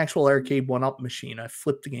the actual arcade 1-up machine, I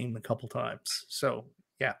flipped the game a couple times. So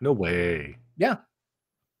yeah. No way. Yeah.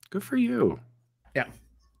 Good for you. Yeah.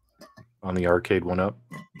 On the arcade 1-up.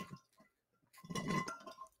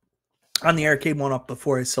 On the arcade 1-up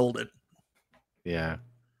before I sold it. Yeah.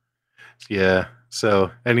 Yeah.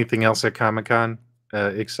 So anything else at Comic-Con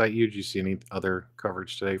excite you? Did you see any other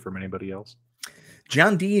coverage today from anybody else?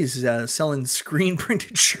 John D is selling screen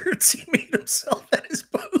printed shirts he made himself at his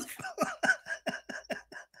booth.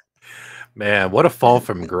 Man, what a fall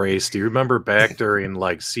from grace. Do you remember back during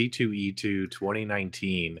like C2E2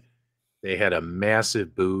 2019? They had a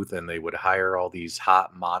massive booth and they would hire all these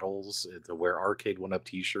hot models to wear arcade 1-up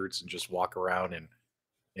t-shirts and just walk around and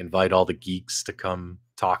invite all the geeks to come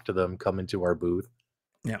talk to them, come into our booth.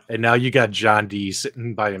 Yeah. And now you got John D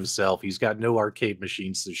sitting by himself. He's got no arcade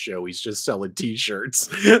machines to show. He's just selling t-shirts.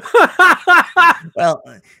 Well,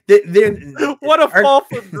 what a fall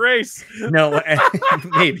from grace. No,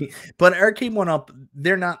 maybe. But Arcade 1-up,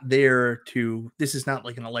 they're not there to, this is not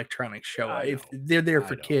like an electronic show. They're there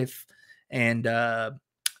for Kith and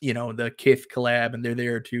you know, the Kith collab, and they're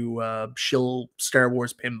there to shill Star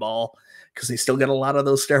Wars pinball because they still got a lot of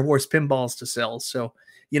those Star Wars pinballs to sell. So,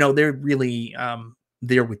 you know, they're really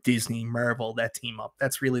there with Disney, Marvel, that team up.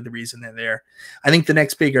 That's really the reason they're there. I think the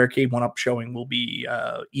next big Arcade 1-Up showing will be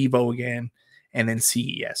Evo again, and then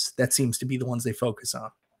CES. That seems to be the ones they focus on.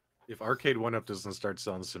 If Arcade 1-Up doesn't start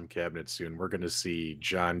selling some cabinets soon, we're going to see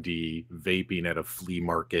John D vaping at a flea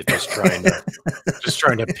market, just trying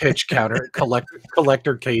to pitch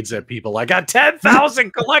collector cades at people. I got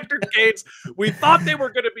 10,000 collector cades. We thought they were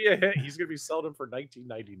going to be a hit. He's going to be selling them for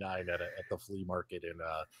 $19.99 at the flea market in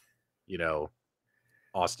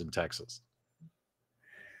Austin, Texas.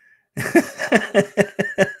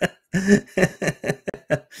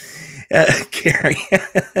 Gary,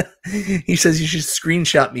 he says you should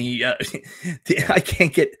screenshot me. I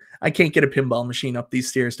can't get a pinball machine up these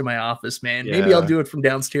stairs to my office, man. Yeah. Maybe I'll do it from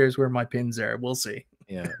downstairs where my pins are. We'll see.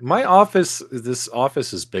 Yeah, this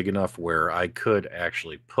office is big enough where I could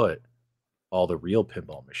actually put all the real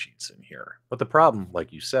pinball machines in here. But the problem,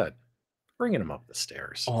 like you said, bringing them up the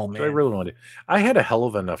stairs. Oh man, so I really wanted. I had a hell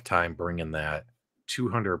of enough time bringing that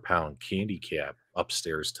 200-pound candy cap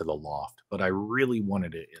upstairs to the loft, but I really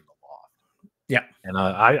wanted it in the loft. Yeah, and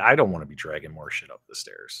I don't want to be dragging more shit up the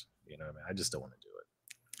stairs. You know what I mean? I just don't want to do it.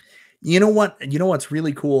 You know what? You know what's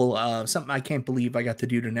really cool? Something I can't believe I got to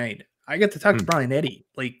do tonight. I got to talk to Brian Eddy.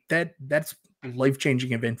 Like that's a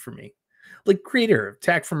life-changing event for me. Like creator of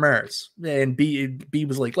Attack from Mars, and B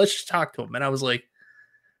was like, let's just talk to him, and I was like,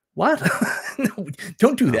 what? No,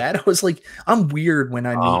 don't do that. I was like, I'm weird when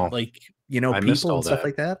I meet like people and stuff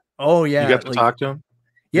like that. Oh yeah, you got to talk to him.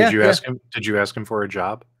 Yeah. Did you ask him? Did you ask him for a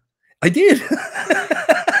job? I did.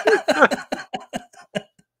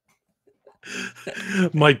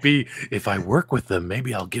 Might be if I work with them,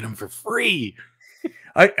 maybe I'll get them for free.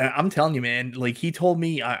 I'm telling you, man. Like he told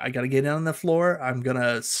me, I got to get in on the floor. I'm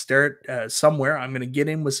gonna start somewhere. I'm gonna get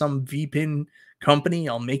in with some VPN company.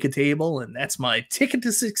 I'll make a table, and that's my ticket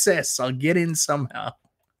to success. I'll get in somehow.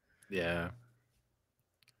 Yeah.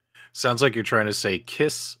 Sounds like you're trying to say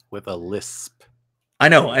kiss with a lisp. I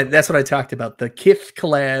know. That's what I talked about. The Kith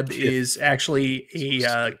collab is actually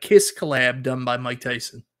a Kiss collab done by Mike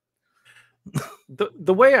Tyson.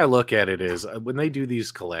 The way I look at it is when they do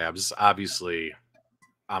these collabs, obviously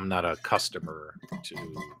I'm not a customer to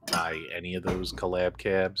buy any of those collab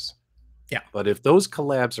cabs. Yeah. But if those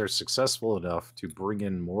collabs are successful enough to bring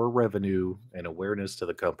in more revenue and awareness to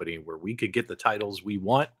the company where we could get the titles we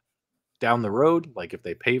want down the road, like if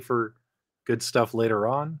they pay for good stuff later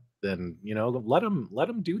on, then, let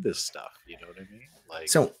them do this stuff. You know what I mean? Like,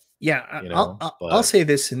 so yeah, I'll say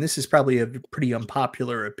this, and this is probably a pretty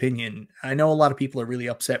unpopular opinion. I know a lot of people are really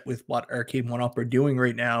upset with what Arcade 1-Up are doing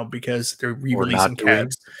right now because they're re-releasing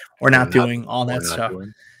cabs or not doing all that stuff.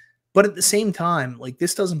 But at the same time, like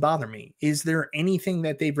this doesn't bother me. Is there anything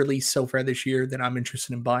that they've released so far this year that I'm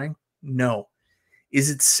interested in buying? No.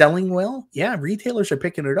 Is it selling well? Yeah, retailers are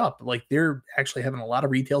picking it up. Like they're actually having a lot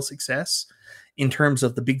of retail success in terms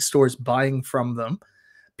of the big stores buying from them.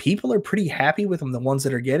 People are pretty happy with them, the ones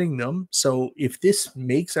that are getting them. So if this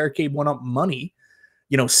makes Arcade 1-Up money,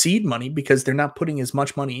 seed money, because they're not putting as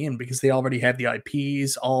much money in because they already have the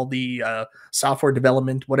IPs, all the software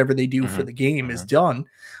development, whatever they do for the game is done.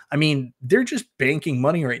 I mean, they're just banking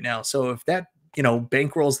money right now. So if that,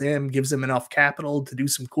 bankrolls them, gives them enough capital to do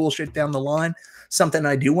some cool shit down the line, something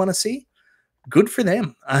I do want to see, good for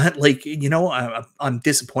them. I'm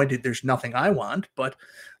disappointed there's nothing I want, but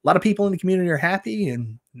a lot of people in the community are happy,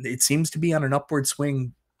 and it seems to be on an upward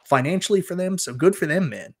swing financially for them. So good for them,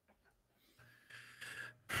 man.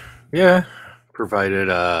 Yeah, provided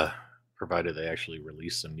they actually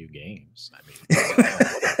release some new games. I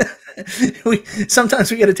mean, sometimes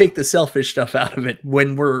we got to take the selfish stuff out of it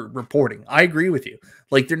when we're reporting. I agree with you.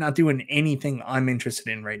 Like they're not doing anything I'm interested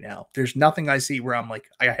in right now. There's nothing I see where I'm like,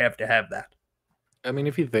 I have to have that. I mean,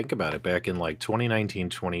 if you think about it, back in like 2019,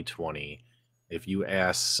 2020, if you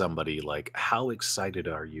ask somebody like, how excited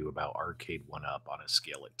are you about Arcade 1-Up on a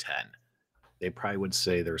scale of 10? They probably would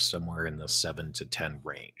say they're somewhere in the 7 to 10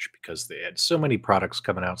 range because they had so many products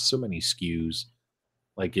coming out, so many SKUs.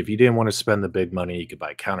 Like if you didn't want to spend the big money, you could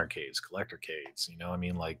buy countercades, collector cades,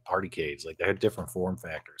 like party cades. Like they had different form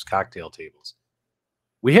factors, cocktail tables.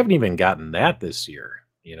 We haven't even gotten that this year.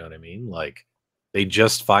 You know what I mean? Like they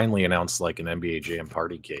just finally announced like an NBA Jam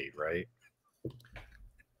party cade, right?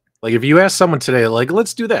 Like if you ask someone today, like,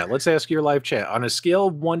 let's do that. Let's ask your live chat on a scale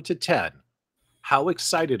of 1 to 10. How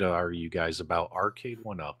excited are you guys about Arcade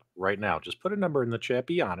 1-Up right now? Just put a number in the chat.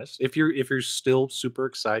 Be honest. If you're still super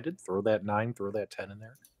excited, throw that 9, throw that 10 in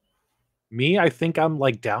there. Me, I think I'm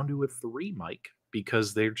like down to a 3, Mike,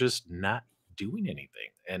 because they're just not doing anything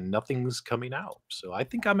and nothing's coming out. So I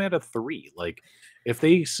think I'm at a 3. Like if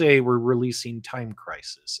they say we're releasing Time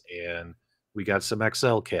Crisis and we got some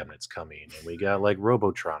XL cabinets coming, and we got like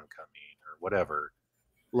Robotron coming or whatever.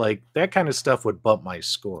 Like that kind of stuff would bump my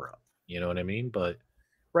score up. You know what I mean? But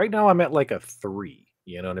right now I'm at like a 3.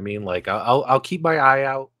 You know what I mean? Like I'll keep my eye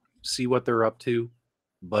out, see what they're up to,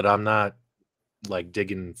 but I'm not like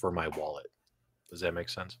digging for my wallet. Does that make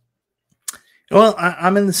sense? Well,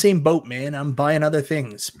 I'm in the same boat, man. I'm buying other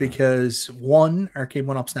things because one, Arcade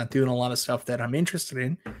 1-Up's not doing a lot of stuff that I'm interested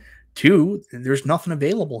in. 2, there's nothing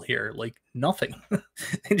available here, like nothing.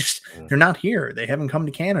 They're not here. They haven't come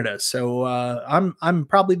to Canada. So I'm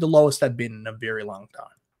probably the lowest I've been in a very long time.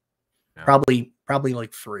 Yeah. Probably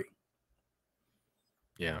like 3.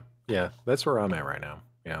 Yeah, that's where I'm at right now.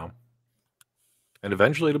 You know, and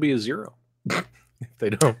eventually it'll be a 0. if they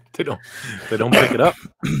don't pick it up.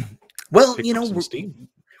 Well, you know,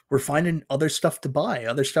 we're finding other stuff to buy,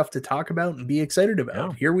 other stuff to talk about and be excited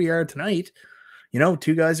about. Yeah. Here we are tonight. You know,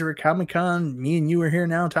 2 guys are at Comic-Con. Me and you are here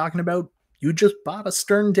now talking about you just bought a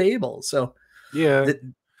Stern table. So yeah.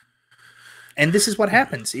 And this is what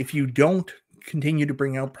happens. If you don't continue to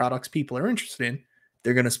bring out products people are interested in,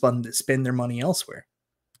 they're going to spend their money elsewhere.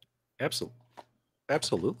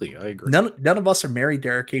 Absolutely. I agree. None of us are married to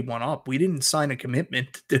Arcade 1-Up. We didn't sign a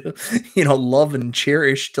commitment to, you know, love and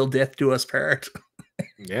cherish till death do us part.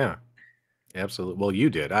 Yeah, absolutely. Well, you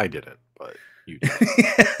did. I didn't, but you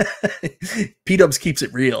did. P-Dubs keeps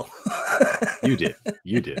it real. You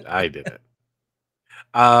did. I didn't.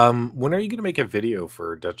 When are you going to make a video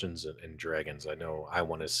for Dungeons and Dragons? I know I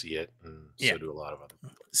want to see it, and so do a lot of other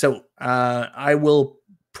people. So I will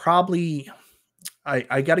probably...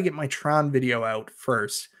 I got to get my Tron video out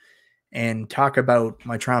first and talk about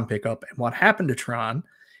my Tron pickup and what happened to Tron.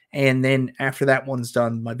 And then after that one's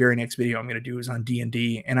done, my very next video I'm going to do is on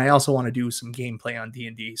D&D. And I also want to do some gameplay on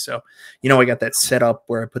D&D. So, you know, I got that set up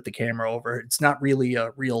where I put the camera over. It's not really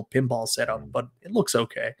a real pinball setup, but it looks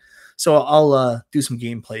okay. So I'll do some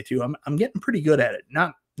gameplay too. I'm getting pretty good at it.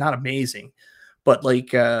 Not amazing, but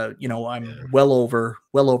like, you know, I'm well over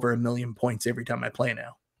 1 million points every time I play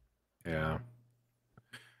now.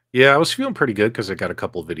 Yeah, I was feeling pretty good because I got a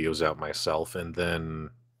couple videos out myself, and then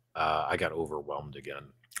I got overwhelmed again.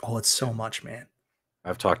 Oh, it's so much, man.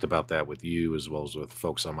 I've talked about that with you as well as with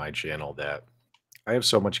folks on my channel that I have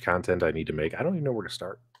so much content I need to make. I don't even know where to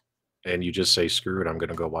start. And you just say, screw it, I'm going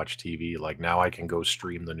to go watch TV. Like now I can go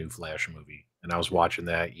stream the new Flash movie. And I was watching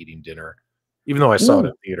that, eating dinner, even though I saw it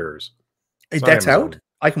in theaters. That's out?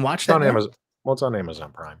 I can watch that on Amazon. Well, it's on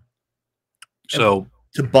Amazon Prime. So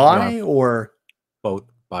to buy or both?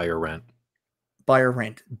 Buy or rent. Buy or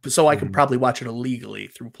rent. So I can probably watch it illegally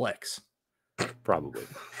through Plex. Probably.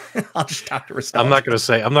 I'll just talk to Restella. I'm not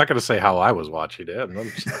going to say how I was watching it. I'm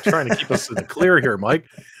just trying to keep us in the clear here, Mike.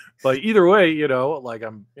 But either way, you know, like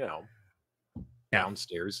I'm, you know,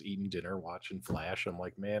 downstairs eating dinner, watching Flash. I'm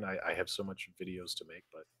like, man, I have so much videos to make,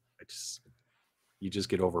 but you just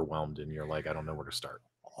get overwhelmed and you're like, I don't know where to start.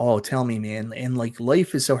 Oh, tell me, man. And like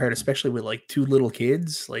life is so hard, especially with like 2 little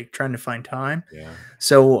kids, like trying to find time. Yeah.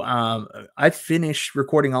 So I finished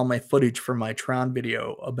recording all my footage for my Tron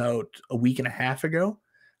video about a week and a half ago.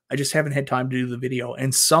 I just haven't had time to do the video.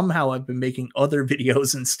 And somehow I've been making other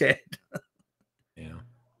videos instead. Yeah.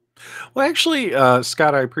 Well, actually,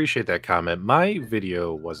 Scott, I appreciate that comment. My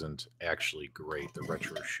video wasn't actually great, the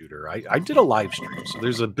retro shooter. I did a live stream. So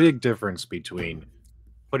there's a big difference between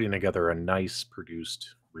putting together a nice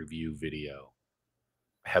produced review video,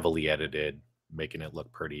 heavily edited, making it look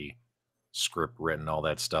pretty, script written, all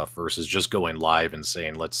that stuff, versus just going live and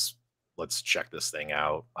saying, let's check this thing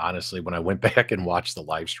out. Honestly, when I went back and watched the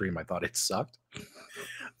live stream, I thought it sucked.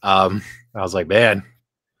 I was like, man,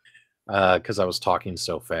 because I was talking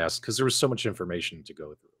so fast, because there was so much information to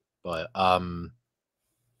go through. But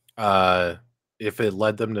if it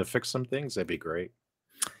led them to fix some things, that'd be great.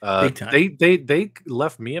 They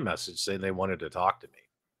left me a message saying they wanted to talk to me,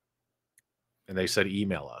 and they said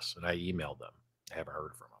email us, and I emailed them. I haven't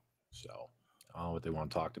heard from them, so I don't know what they want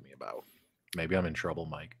to talk to me about. Maybe I'm in trouble,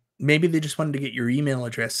 Mike. Maybe they just wanted to get your email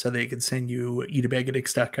address so they could send you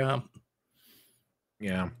eatabagadix.com.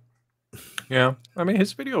 Yeah. I mean,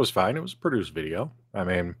 his video was fine. It was a produced video. I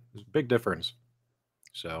mean, there's a big difference.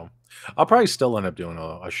 So I'll probably still end up doing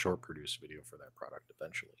a short produced video for that product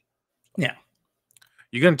eventually. Yeah.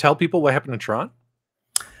 You gonna tell people what happened to Tron?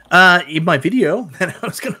 In my video that I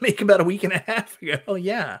was gonna make about a week and a half ago.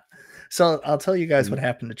 Yeah. So I'll tell you guys what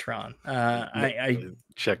happened to Tron. I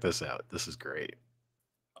check this out. This is great.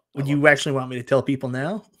 Would you actually want me to tell people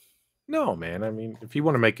now? No, man. I mean, if you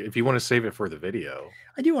want to save it for the video.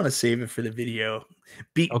 I do want to save it for the video.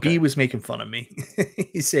 B was making fun of me.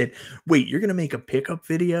 He said, wait, you're gonna make a pickup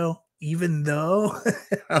video even though?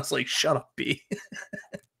 I was like, shut up, B.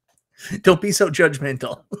 Don't be so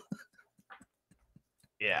judgmental.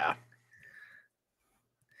 Yeah.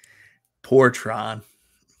 Poor Tron.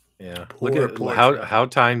 Yeah. Poor, Look at poor how Tron. how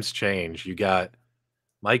times change. You got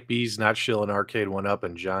Mike B's not shilling Arcade 1-Up,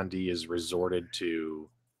 and John D is resorted to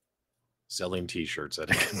selling T-shirts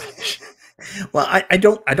at a convention. Well, I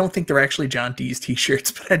don't think they're actually John D's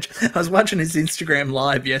T-shirts, but I was watching his Instagram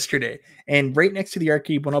live yesterday, and right next to the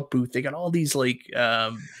Arcade 1-Up booth, they got all these like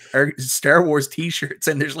Star Wars T-shirts,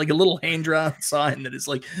 and there's like a little hand-drawn sign that is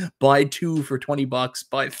like buy 2 for $20,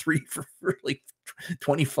 buy 3 for like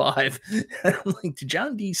 25. And I'm like, did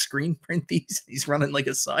John D screen print these? He's running like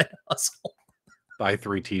a side hustle. Buy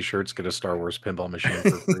 3 T-shirts, get a Star Wars pinball machine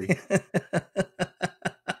for free.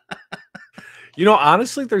 You know,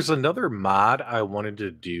 honestly, there's another mod I wanted to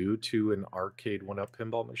do to an Arcade 1-Up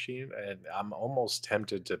pinball machine, and I'm almost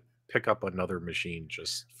tempted to pick up another machine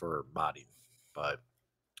just for modding, but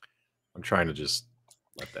I'm trying to just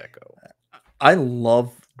let that go. I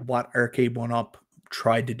love what Arcade 1-Up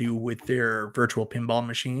tried to do with their virtual pinball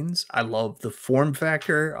machines. I love the form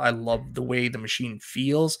factor. I love the way the machine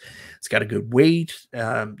feels. It's got a good weight,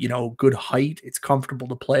 good height. It's comfortable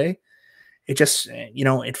to play. It just,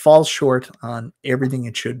 it falls short on everything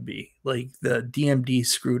it should be. Like the DMD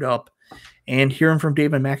screwed up, and hearing from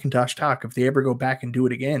David McIntosh talk, if they ever go back and do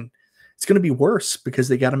it again, it's going to be worse because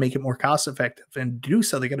they got to make it more cost effective, and to do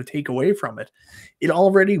so, they got to take away from it. It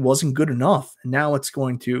already wasn't good enough, and now it's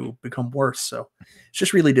going to become worse. So it's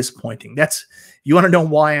just really disappointing. You want to know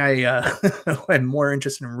why I'm more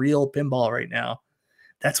interested in real pinball right now.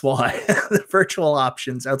 That's why the virtual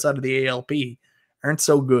options outside of the ALP aren't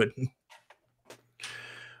so good.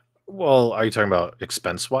 Well, are you talking about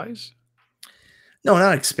expense-wise? No,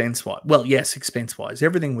 not expense-wise. Well, yes, expense-wise.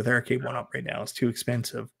 Everything with Arcade 1-Up right now is too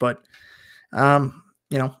expensive. But,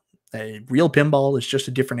 real pinball is just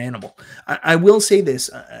a different animal. I will say this,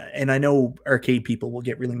 and I know arcade people will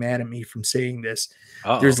get really mad at me from saying this.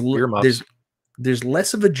 There's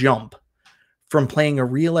less of a jump from playing a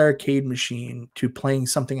real arcade machine to playing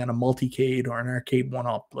something on a multicade or an Arcade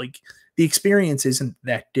 1-Up. Like, the experience isn't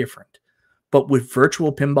that different. But with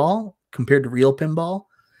virtual pinball compared to real pinball,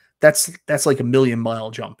 that's like a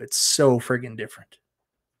 1,000,000-mile jump. It's so friggin' different.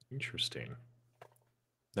 Interesting.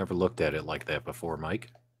 Never looked at it like that before, Mike,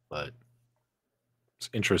 but it's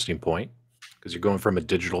an interesting point because you're going from a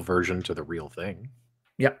digital version to the real thing.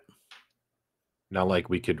 Yep. Not like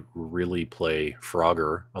we could really play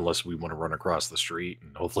Frogger unless we want to run across the street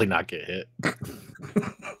and hopefully not get hit.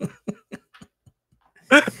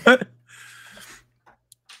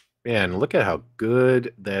 Man, look at how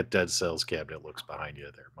good that Dead Cells cabinet looks behind you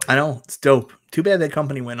there, Mike. I know, it's dope. Too bad that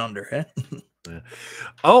company went under, huh? Yeah.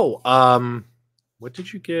 Oh, what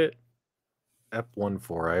did you get Ep1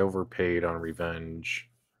 for? I overpaid on Revenge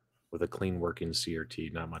with a clean working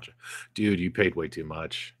CRT. Not much. Dude, you paid way too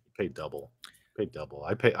much. You paid double.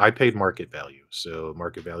 I paid market value. So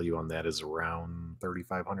market value on that is around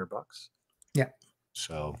 $3,500. Yeah.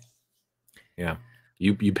 So yeah.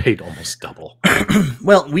 You paid almost double.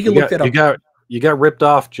 Well, we can look that up. You got ripped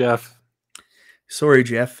off, Jeff. Sorry,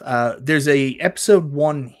 Jeff. There's a episode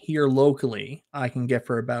 1 here locally I can get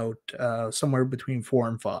for about somewhere between 4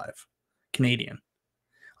 and 5 Canadian.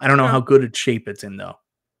 I don't know how good a shape it's in though.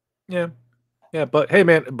 Yeah. Yeah, but hey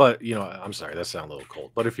man, I'm sorry, that sounds a little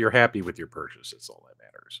cold. But if you're happy with your purchase, it's all that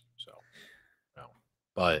matters. So no.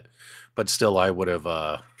 But still I would have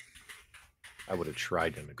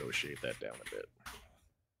tried to negotiate that down a bit.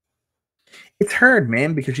 It's hard,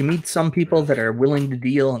 man, because you meet some people that are willing to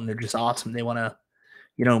deal and they're just awesome. They want to,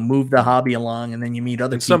 move the hobby along, and then you meet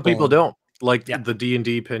other people. Some people don't. Like Yeah. the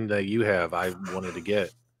D&D pin that you have, I wanted to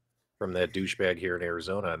get from that douchebag here in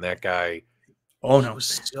Arizona, and that guy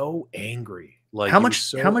was so angry. Like how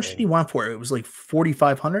much did he want for it? It was like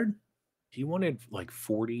 4,500. He wanted like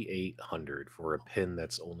 4,800 for a pin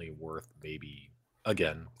that's only worth maybe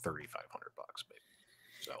again $3,500 maybe.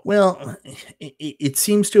 So Well, it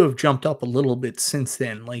seems to have jumped up a little bit since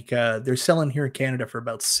then. Like they're selling here in Canada for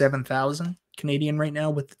about 7,000 Canadian right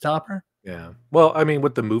now with the topper. yeah. Well, I mean,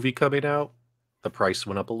 with the movie coming out, the price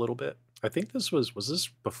went up a little bit. I think this was this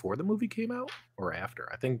before the movie came out or after?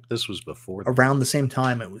 I think this was before. Around the same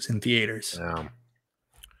time it was in theaters.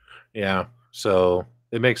 Yeah. So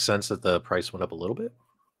it makes sense that the price went up a little bit,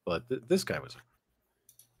 but this guy was,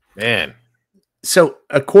 man. So,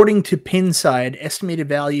 according to Pinside, estimated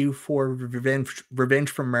value for Revenge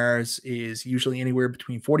from Mars is usually anywhere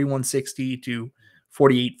between 4,160 to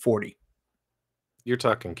 4,840. You're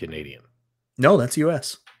talking Canadian. No, that's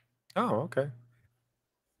US. Oh, okay.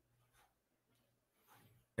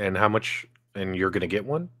 And how much? And you're going to get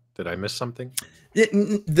one? Did I miss something?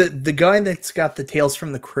 The guy that's got the Tales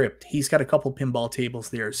from the Crypt, he's got a couple pinball tables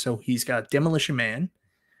there. So he's got Demolition Man,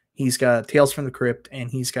 he's got Tales from the Crypt,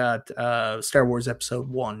 and he's got Star Wars Episode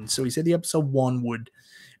 1. So he said the Episode 1 would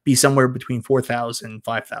be somewhere between 4,000,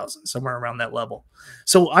 5,000, somewhere around that level.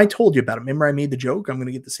 So I told you about it. Remember I made the joke, I'm going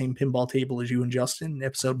to get the same pinball table as you and Justin.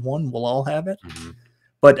 Episode 1, we'll all have it. Mm-hmm.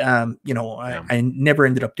 But, you know, I never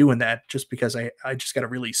ended up doing that just because I just got a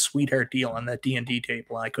really sweetheart deal on that D&D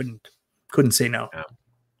table. I couldn't say no. Yeah.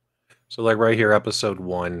 So like right here, Episode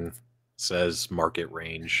 1 says market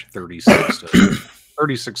range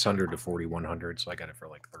 3,600 to 4,100. So I got it for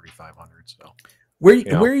like 3,500. So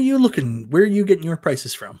where are you looking? Where are you getting your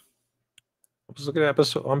prices from? I was looking at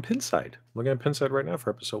episode on Pinside. Looking at Pinside right now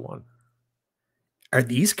for Episode 1. Are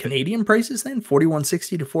these Canadian prices then?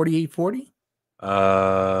 4,160 to 4,840?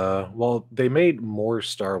 Well, they made more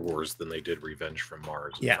Star Wars than they did Revenge from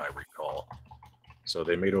Mars, if I recall. So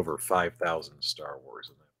they made over 5,000 Star Wars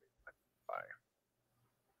in that.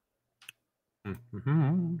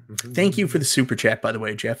 Thank you for the super chat, by the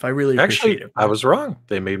way, Jeff. I really appreciate it. I was wrong.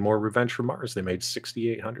 They made more Revenge from Mars. They made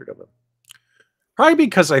 6,800 of them. Probably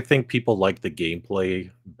because I think people like the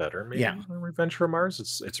gameplay better. Maybe than Revenge from Mars.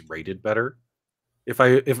 It's rated better. If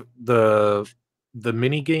the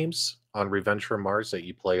mini games on Revenge from Mars that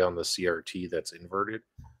you play on the CRT that's inverted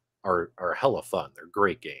are hella fun. They're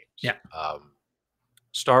great games. Yeah.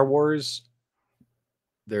 Star Wars,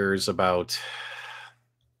 there's got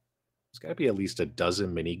to be at least a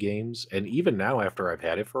dozen mini games, and even now, after I've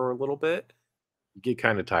had it for a little bit, you get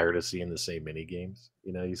kind of tired of seeing the same mini games.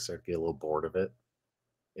 You know, you start to get a little bored of it.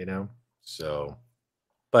 You know, so.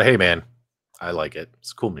 But hey, man, I like it.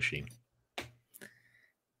 It's a cool machine.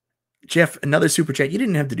 Jeff, another super chat. You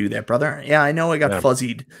didn't have to do that, brother. Yeah, I know I got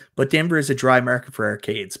fuzzied, but Denver is a dry market for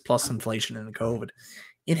arcades, plus inflation and the COVID.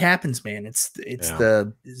 It happens, man. It's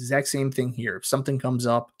the exact same thing here. If something comes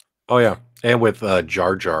up. Oh yeah, and with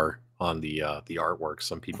Jar Jar on the artwork,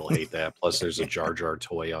 some people hate that. Plus, there's a Jar Jar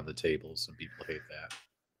toy on the table. Some people hate that.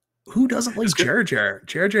 Who doesn't like Jar Jar?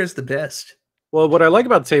 Jar Jar is the best. Well, what I like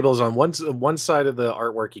about the table is on one side of the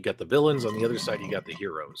artwork, you got the villains. On the other side, you got the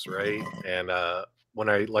heroes, right? And when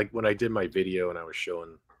I did my video and I was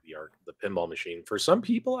showing the pinball machine, for some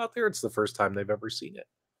people out there, it's the first time they've ever seen it.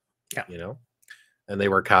 Yeah, you know, and they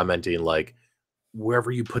were commenting like,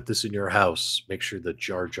 wherever you put this in your house, make sure the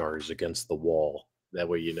Jar Jar is against the wall. That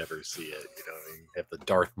way, you never see it. You know, you have the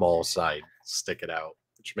Darth Maul side stick it out,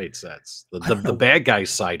 which made sense. The bad guy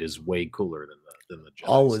side is way cooler than the Jedi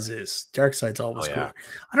always side. Is. Dark side's always cooler.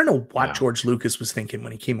 I don't know what George Lucas was thinking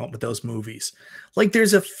when he came up with those movies. Like,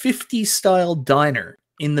 there's a 50s style diner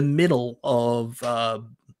in the middle of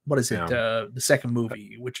what is it? The second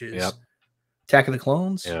movie, which is Attack of the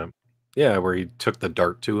Clones. Yeah, where he took the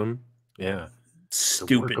dart to him. Yeah.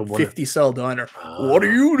 Stupid 50 cell diner. What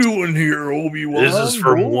are you doing here, Obi-Wan? This is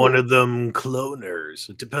from one of them cloners.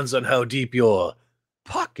 It depends on how deep your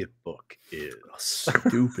pocketbook is.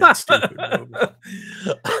 Stupid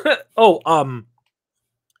movie.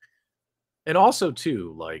 And also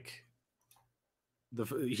too, like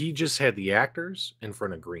he just had the actors in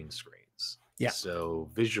front of green screens. Yeah. So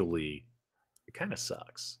visually, it kind of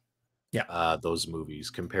sucks. Yeah. Those movies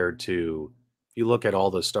compared to, if you look at all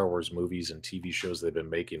the Star Wars movies and TV shows they've been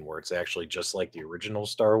making, where it's actually just like the original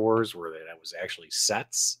Star Wars, where that was actually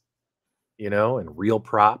sets, you know, and real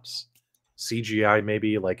props. CGI,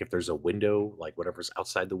 maybe, like if there's a window, like whatever's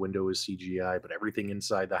outside the window is CGI, but everything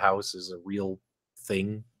inside the house is a real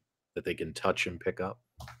thing that they can touch and pick up.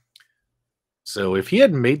 So if he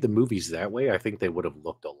hadn't made the movies that way, I think they would have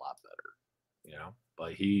looked a lot better, you know.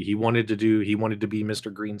 But he wanted to be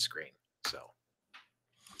Mr. Green Screen. So,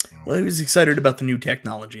 well, he was excited about the new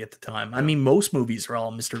technology at the time. I mean, most movies are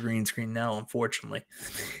all Mr. Green Screen now, unfortunately.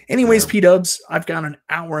 Anyways, P-Dubs, I've got an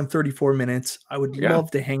hour and 34 minutes. I would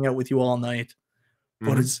love to hang out with you all night,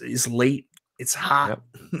 but it's late. It's hot.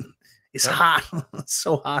 It's hot. It's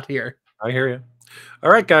so hot here. I hear you.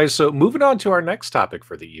 All right, guys. So moving on to our next topic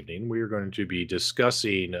for the evening, we are going to be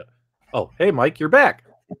discussing. Oh, hey, Mike, you're back.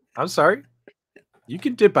 I'm sorry. You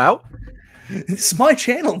can dip out. It's my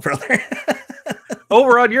channel, brother. Oh,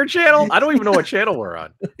 we're on your channel? I don't even know what channel we're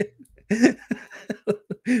on.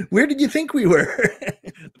 Where did you think we were?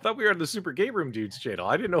 I thought we were on the Super Game Room Dudes channel.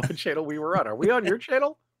 I didn't know what channel we were on. Are we on your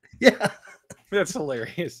channel? Yeah. That's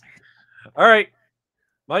hilarious. All right,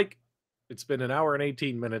 Mike, it's been an hour and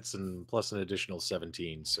 18 minutes and plus an additional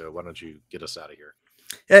 17. So why don't you get us out of here?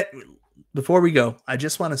 Before we go, I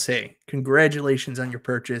just want to say congratulations on your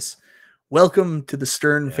purchase. welcome to the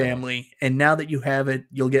Stern Yeah. family. And now that you have it,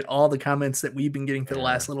 you'll get all the comments that we've been getting for the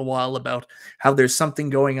last little while about how there's something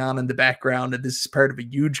going on in the background, and this is part of a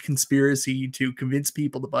huge conspiracy to convince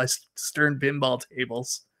people to buy Stern pinball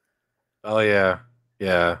tables. Oh yeah,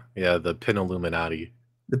 the Pin Illuminati.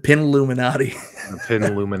 The Pin Illuminati. The Pin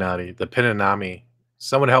Illuminati. The Pinanami.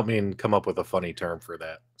 Someone help me and come up with a funny term for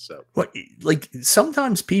that. So, what, like,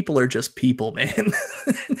 sometimes people are just people, man.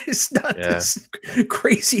 It's not this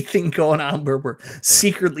crazy thing going on where we're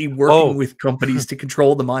secretly working with companies to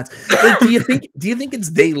control the minds. Like, do you think it's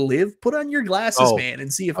they live? Put on your glasses, man,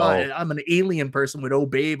 and see if I'm an alien person with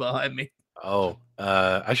Obey behind me.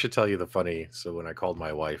 I should tell you the funny. So when I called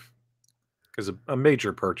my wife, because a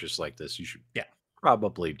major purchase like this, you should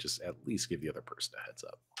probably just at least give the other person a heads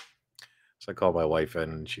up. So I call my wife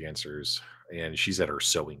and she answers, and she's at her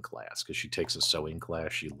sewing class because she takes a sewing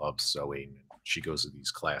class. She loves sewing. She goes to these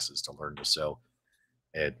classes to learn to sew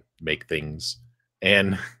and make things.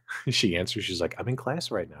 And she answers, she's like, I'm in class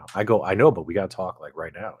right now. I go, I know, but we got to talk like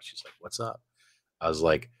right now. She's like, what's up? I was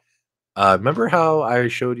like, remember how I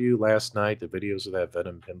showed you last night the videos of that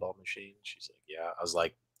Venom pinball machine? She's like, yeah. I was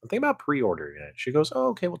like, I'm thinking about pre-ordering it. She goes, oh,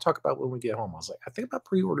 okay, we'll talk about it when we get home. I was like, I think about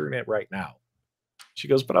pre-ordering it right now. She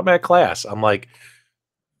goes, but I'm at class. I'm like,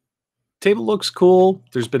 table looks cool.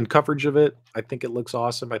 There's been coverage of it. I think it looks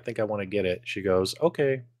awesome. I think I want to get it. She goes,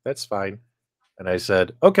 okay, that's fine. And I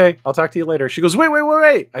said, okay, I'll talk to you later. She goes, wait.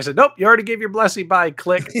 I said, nope, you already gave your blessing. Bye,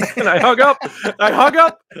 click. And I hung up. I hung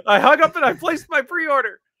up and I placed my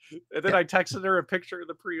pre-order. And then I texted her a picture of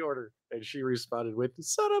the pre-order. And she responded with,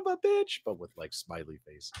 son of a bitch, but with like smiley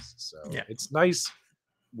faces. So it's nice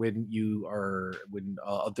when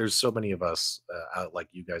there's so many of us out, like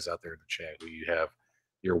you guys out there in the chat, who you have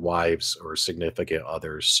your wives or significant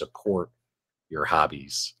others support your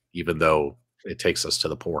hobbies, even though it takes us to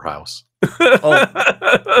the poorhouse.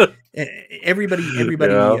 Everybody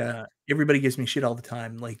gives me shit all the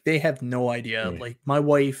time. Like, they have no idea. Like, my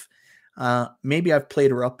wife, maybe I've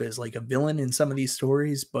played her up as like a villain in some of these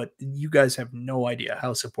stories, but you guys have no idea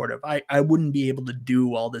how supportive. I wouldn't be able to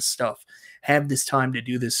do all this stuff, have this time to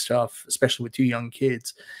do this stuff, especially with two young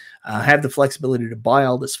kids, have the flexibility to buy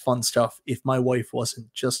all this fun stuff if my wife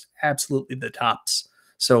wasn't just absolutely the tops.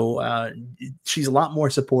 So she's a lot more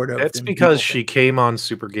supportive. That's because she came on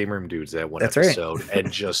Super Game Room Dudes that one episode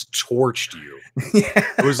and just torched you.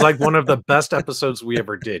 It was like one of the best episodes we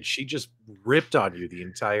ever did. She just ripped on you the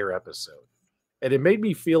entire episode. And it made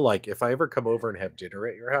me feel like if I ever come over and have dinner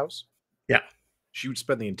at your house, she would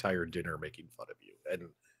spend the entire dinner making fun of you. And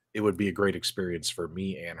it would be a great experience for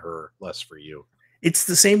me and her, less for you. It's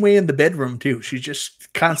the same way in the bedroom, too. She's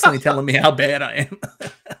just constantly telling me how bad I am.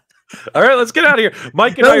 All right, let's get out of here.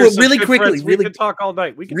 Mike and I are really quickly. We can talk all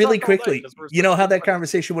night. We can really quickly. You know how that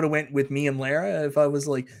conversation would have went with me and Lara if I was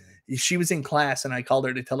like, she was in class and I called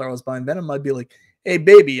her to tell her I was buying Venom. I'd be like, hey,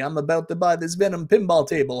 baby, I'm about to buy this Venom pinball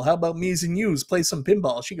table. How about me's and you's play some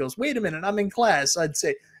pinball? She goes, wait a minute, I'm in class. I'd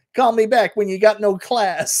say, call me back when you got no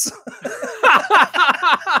class.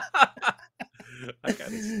 I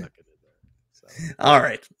kind of stuck it in there. So. All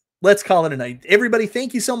right. Let's call it a night. Everybody,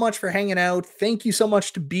 thank you so much for hanging out. Thank you so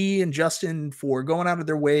much to B and Justin for going out of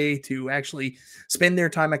their way to actually spend their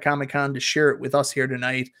time at Comic-Con to share it with us here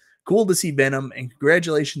tonight. Cool to see Venom, and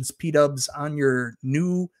congratulations, P-Dubs, on your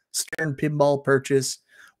new Stern Pinball purchase.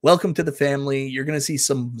 Welcome to the family. You're going to see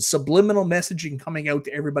some subliminal messaging coming out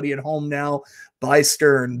to everybody at home now. Buy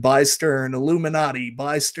Stern, Illuminati,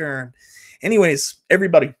 buy Stern. Anyways,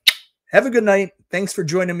 everybody, have a good night. Thanks for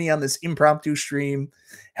joining me on this impromptu stream.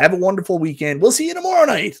 Have a wonderful weekend. We'll see you tomorrow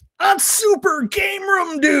night on Super Game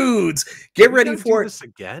Room Dudes. Get ready for this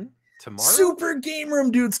again tomorrow. Super Game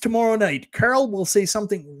Room Dudes tomorrow night. Carl will say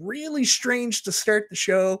something really strange to start the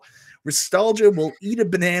show. Nostalgia will eat a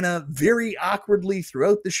banana very awkwardly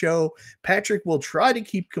throughout the show. Patrick will try to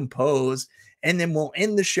keep composed. And then we'll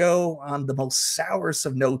end the show on the most sourest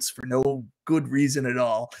of notes for no good reason at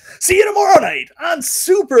all. See you tomorrow night on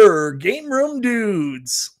Super Game Room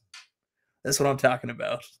Dudes. That's what I'm talking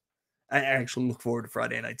about. I actually look forward to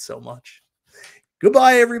Friday night so much.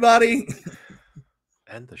 Goodbye, everybody.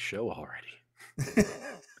 End the show already.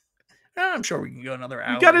 I'm sure we can go another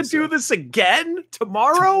hour. You got to do this again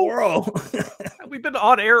tomorrow? Tomorrow. We've been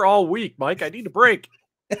on air all week, Mike. I need a break.